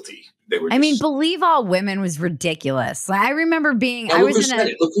guilty. They were. I mean, Believe All Women was ridiculous. I remember being. Now, I look was who in said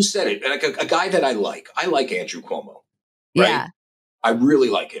it. Look who said it. And a guy that I like. I like Andrew Cuomo. Right? Yeah. I really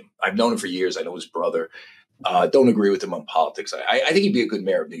like him. I've known him for years. I know his brother. Don't agree with him on politics. I think he'd be a good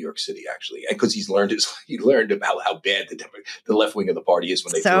mayor of New York City, actually, because he learned about how bad the left wing of the party is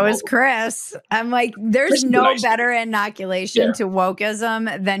when they. So is Chris. I'm like, there's no better inoculation to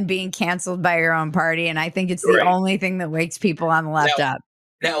wokeism than being canceled by your own party, and I think it's the only thing that wakes people on the left up.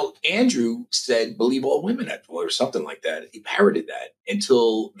 Now, Andrew said, "Believe all women," or something like that. He parroted that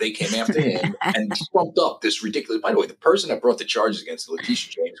until they came after him and trumped up this ridiculous. By the way, the person that brought the charges against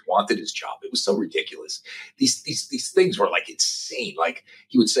Letitia James wanted his job. It was so ridiculous. These things were like insane. Like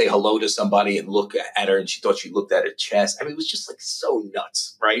he would say hello to somebody and look at her, and she thought she looked at her chest. I mean, it was just like so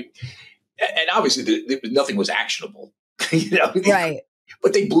nuts, right? And obviously, nothing was actionable. Right.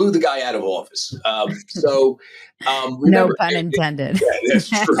 But they blew the guy out of office. Remember, no pun intended. Yeah, that's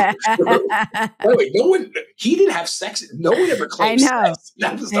true. By the way, he didn't have sex. No one ever claimed sex.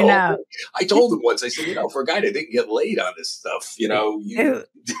 That was the whole thing. I told him once, I said, for a guy that didn't get laid on this stuff, you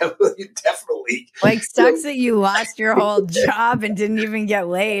definitely. Like, sucks that you lost your whole job and didn't even get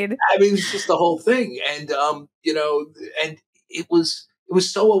laid. I mean, it's just the whole thing. And, and it was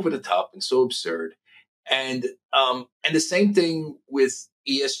so over the top and so absurd. And the same thing with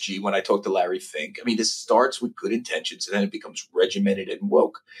ESG when I talk to Larry Fink. I mean, this starts with good intentions and then it becomes regimented and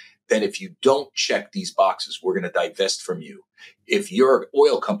woke. Then if you don't check these boxes, we're going to divest from you. If you're an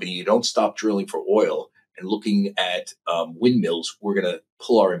oil company, you don't stop drilling for oil and looking at windmills, we're going to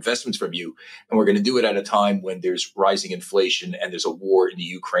pull our investments from you. And we're going to do it at a time when there's rising inflation and there's a war in the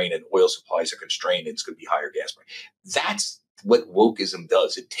Ukraine and oil supplies are constrained and it's going to be higher gas price. That's what wokeism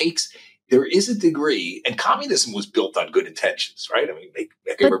does. There is a degree, and communism was built on good intentions, right? I mean, make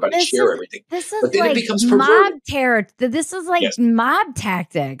everybody share everything. This is like it becomes mob terror. This is like mob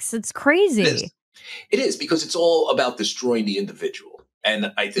tactics. It's crazy. It is because it's all about destroying the individual.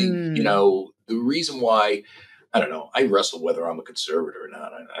 And I think, the reason why, I don't know, I wrestle whether I'm a conservative or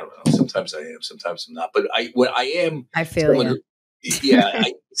not. I don't know. Sometimes I am, sometimes I'm not. But I am. I feel you. Yeah.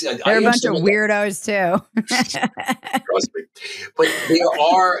 They're a bunch of weirdos too. Trust me. But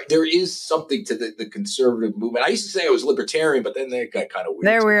there is something to the conservative movement. I used to say I was libertarian, but then they got kind of weird.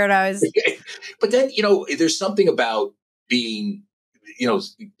 They're weirdos. But then, there's something about being,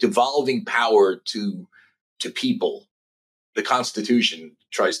 devolving power to people. The Constitution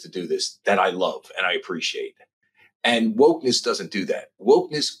tries to do this that I love and I appreciate. And wokeness doesn't do that.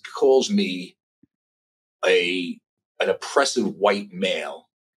 Wokeness calls me an oppressive white male,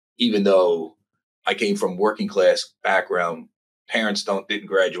 even though I came from working class background. Parents didn't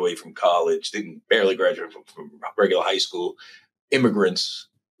graduate from college, barely graduate from regular high school. Immigrants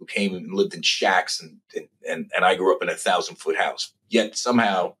who came and lived in shacks, and I grew up in a 1,000-foot house. Yet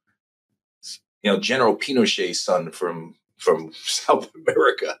somehow, General Pinochet's son from South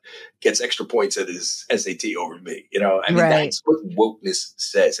America gets extra points at his SAT over me. That's what wokeness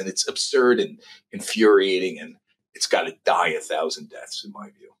says, and it's absurd and infuriating, and it's got to die 1,000 deaths, in my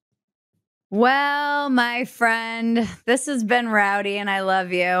view. Well, my friend, this has been rowdy, and I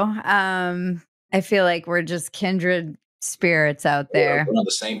love you. I feel like we're just kindred spirits out there. We're on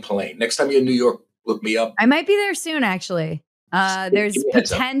the same plane. Next time you're in New York, look me up. I might be there soon, actually. There's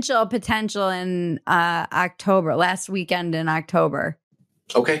potential in October, last weekend in October.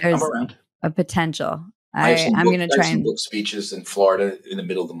 Okay, there's I'm around. A potential. I'm going to try and book speeches in Florida in the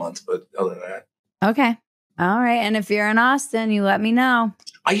middle of the month, but other than that. Okay. All right. And if you're in Austin, you let me know.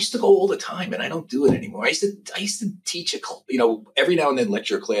 I used to go all the time, and I don't do it anymore. I used to teach every now and then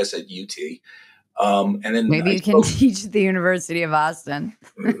lecture class at UT. And then maybe you can teach at the University of Austin.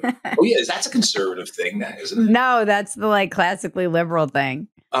 Oh yeah, that's a conservative thing, isn't it? No, that's the classically liberal thing.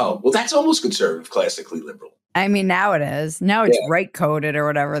 Oh well, that's almost conservative, classically liberal. I mean, now it is. Now it's right coded or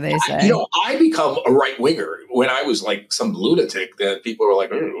whatever they say. I become a right winger when I was like some lunatic that people were like,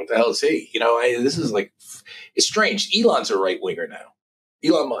 "What the hell is he?" This is it's strange. Elon's a right winger now.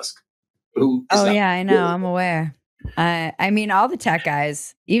 Elon Musk. I know. I'm aware. I mean, all the tech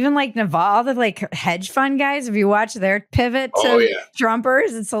guys, even like Naval, all the like hedge fund guys, if you watch their pivot Oh to yeah,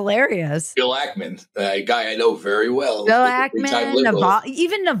 Trumpers, it's hilarious. Bill Ackman, a guy I know very well, Bill was a big time Ackman, liberal. Naval,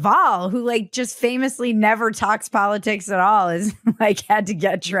 even Naval, who like just famously never talks politics at all, is like had to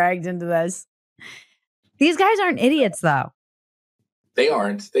get dragged into this. These guys aren't idiots, though. They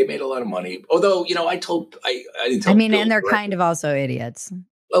aren't. They made a lot of money. Although, you know, I didn't I tell mean, Bill and they're directly. kind of also idiots.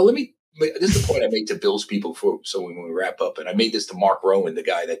 Well, this is the point I made to Bill's people so when we wrap up, and I made this to Mark Rowan, the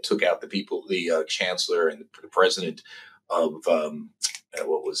guy that took out the chancellor and the president of,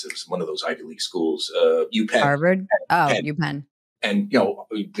 what was it? It was one of those Ivy League schools, UPenn. Harvard? Oh, Penn. UPenn. And, you know,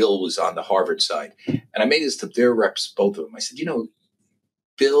 Bill was on the Harvard side. And I made this to their reps, both of them. I said, you know,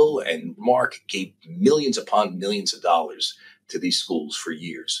 Bill and Mark gave millions upon millions of dollars to these schools for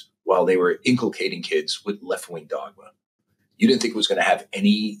years while they were inculcating kids with left-wing dogma. You didn't think it was going to have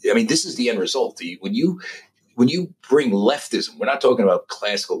any. I mean, this is the end result. When you bring leftism, we're not talking about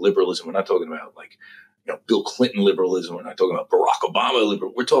classical liberalism. We're not talking about like, you know, Bill Clinton liberalism. We're not talking about Barack Obama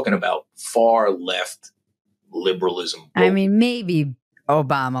liberalism. We're talking about far left liberalism. I mean, maybe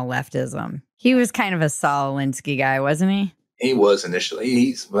Obama leftism. He was kind of a Saul Alinsky guy, wasn't he? He was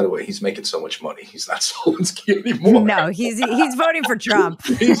initially. By the way, he's making so much money. He's not Zelensky anymore. No, he's voting for Trump.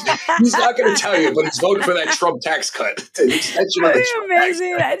 he's not going to tell you, but he's voting for that Trump tax cut. The extension of the Trump tax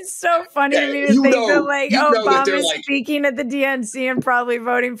cut. It's so funny to me to think that like Obama's speaking at the DNC and probably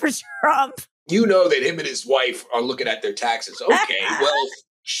voting for Trump. You know that him and his wife are looking at their taxes. Okay, well, if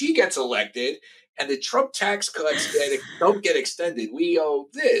she gets elected and the Trump tax cuts don't get extended, we owe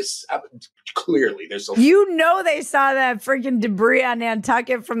this. Clearly, there's a... You know, they saw that freaking debris on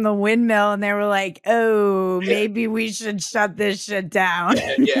Nantucket from the windmill, and they were like, "Oh, maybe we should shut this shit down."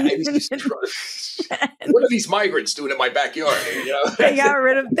 Yeah. What are these migrants doing in my backyard? You know? They got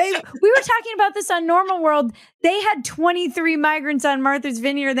rid of. We were talking about this on Normal World. They had 23 migrants on Martha's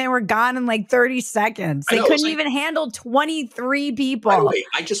Vineyard. They were gone in like 30 seconds. They couldn't even handle 23 people. By the way,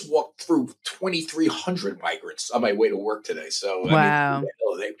 I just walked through 2,300 migrants on my way to work today. So, wow. I mean,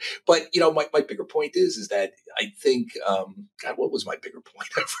 but, you know, my bigger point is that I think, God, what was my bigger point?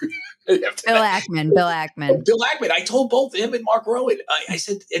 Bill Ackman. Bill Ackman. I told both him and Mark Rowan. I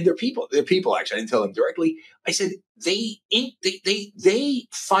said, and they're people actually. I didn't tell them directly. I said, they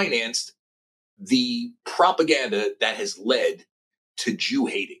financed the propaganda that has led to Jew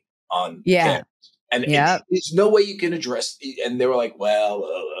hating on campus. And there's no way you can address. And they were like, well,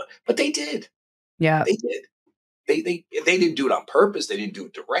 but they did. Yeah, they did. They didn't do it on purpose. They didn't do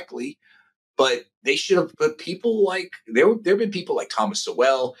it directly, but they should have. But people like there have been people like Thomas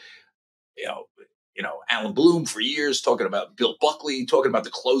Sowell, you know, Alan Bloom for years talking about Bill Buckley, talking about the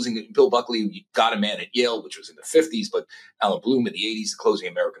closing. Bill Buckley got a man at Yale, which was in the 50s, but Alan Bloom in the 80s, the closing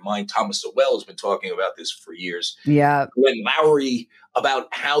American mind. Thomas Sowell has been talking about this for years. Yeah. Glenn Lowry about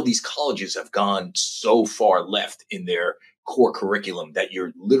how these colleges have gone so far left in their core curriculum that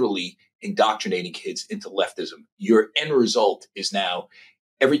you're literally indoctrinating kids into leftism. Your end result is now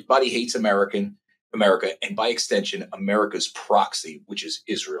everybody hates America, and by extension, America's proxy, which is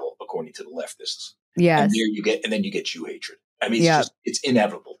Israel, according to the leftists. Yes. And then you get Jew hatred. I mean, it's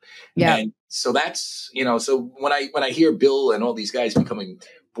inevitable. Yeah. And so that's, you know, so when I hear Bill and all these guys becoming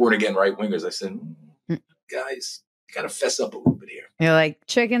born again right wingers, I said, guys, you got to fess up a little bit here. You're like,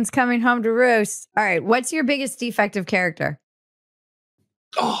 chicken's coming home to roost. All right. What's your biggest defective character?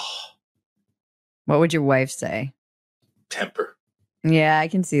 Oh, what would your wife say? Temper. Yeah, I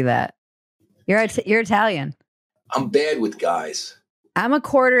can see that. You're Italian. I'm bad with guys. I'm a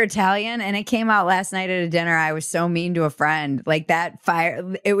quarter Italian, and it came out last night at a dinner. I was so mean to a friend. Like that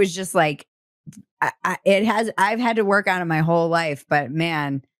fire. It was just like, I've had to work on it my whole life, but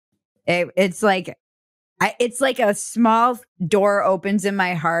man, it's like a small door opens in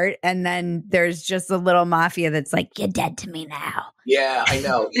my heart, and then there's just a little mafia that's like, you're dead to me now. Yeah, I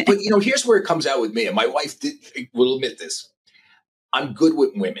know. But, you know, here's where it comes out with me, and my wife will admit this. I'm good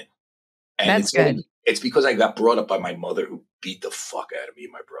with women. And that's good. It's because I got brought up by my mother, who beat the fuck out of me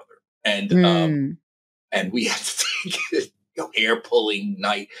and my brother. And we had to take hair pulling,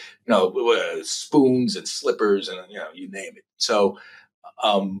 spoons and slippers and, you name it. So,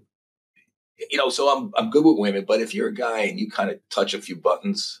 so I'm good with women, but if you're a guy and you kind of touch a few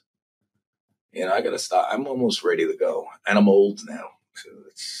buttons, I got to stop. I'm almost ready to go, and I'm old now. So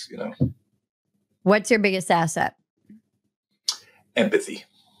it's, What's your biggest asset? Empathy.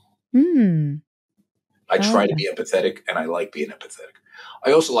 I try to be empathetic, and I like being empathetic.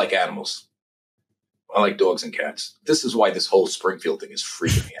 I also like animals. I like dogs and cats. This is why this whole Springfield thing is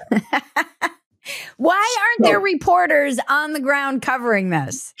freaking me out. Why aren't there reporters on the ground covering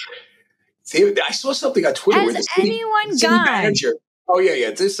this? I saw something on Twitter where Has the city, anyone city gone? manager. Oh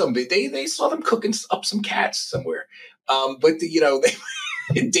yeah. There's some. They saw them cooking up some cats somewhere. But they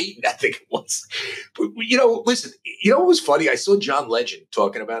in Dayton, I think it was. But, listen. You know what was funny? I saw John Legend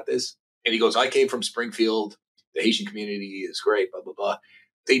talking about this, and he goes, "I came from Springfield. The Haitian community is great. Blah blah blah."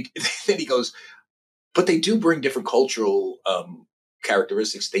 Then he goes, "But they do bring different cultural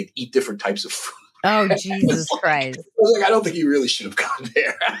characteristics. They eat different types of food." Oh, Jesus Christ. I was like, I don't think you really should have gone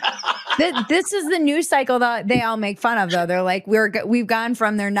there. This is the news cycle that they all make fun of, though. They're like, we've gone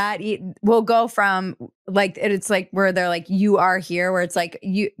from they're not eating. We'll go from like it's like where they're like you are here, where it's like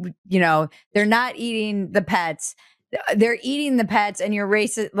they're not eating the pets. They're eating the pets and you're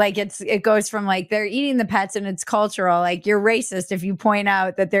racist. Like it goes from like they're eating the pets and it's cultural. Like you're racist if you point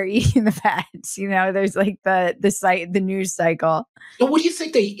out that they're eating the pets. There's like the news cycle. But what do you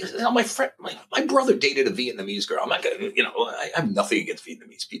think my brother dated a Vietnamese girl. I'm not gonna, I have nothing against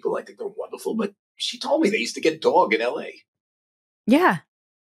Vietnamese people. I think they're wonderful. But she told me they used to get dog in LA. Yeah.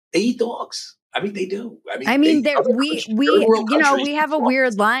 They eat dogs. I mean, they do. we have a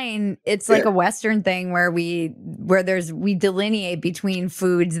weird line. It's like a Western thing where we delineate between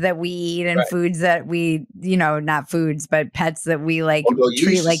foods that we eat and foods that we, not foods, but pets that we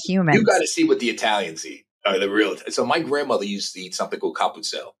treat like humans. You got to see what the Italians eat. So my grandmother used to eat something called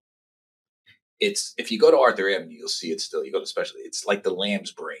capucel. If you go to Arthur Avenue, you'll see it still. You go to it's like the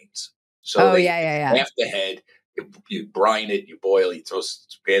lamb's brains. So half the head, you brine it, you boil, you throw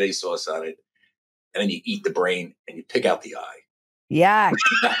spaghetti sauce on it. And then you eat the brain and you pick out the eye. Yeah.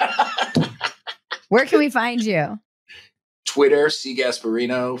 Where can we find you? Twitter, C.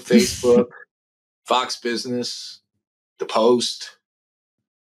 Gasparino, Facebook, Fox Business, The Post.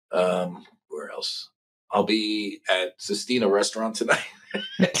 Where else? I'll be at Sistina Restaurant tonight.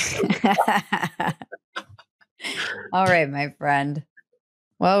 All right, my friend.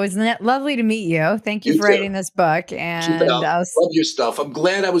 Well, it was lovely to meet you. Thank you for writing this book. And I love your stuff. I'm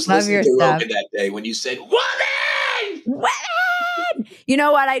glad I was listening to Rogan that day when you said, "Woman! Women!" You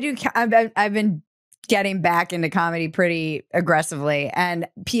know what I do? I've been getting back into comedy pretty aggressively, and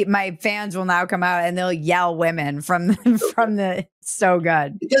my fans will now come out and they'll yell "women" from the so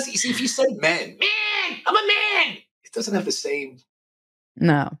good. It does. You see, if you said "man, I'm a man," it doesn't have the same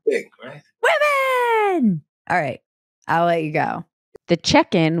thing, right? Women. All right, I'll let you go. The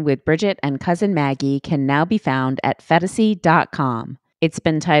Check-In with Bridget and Cousin Maggie can now be found at Phetasy.com. It's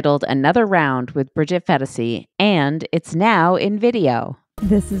been titled Another Round with Bridget Phetasy, and it's now in video.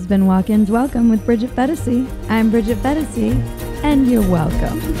 This has been Walk-Ins Welcome with Bridget Phetasy. I'm Bridget Phetasy, and you're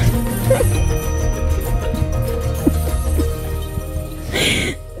welcome.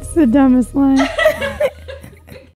 It's the dumbest line.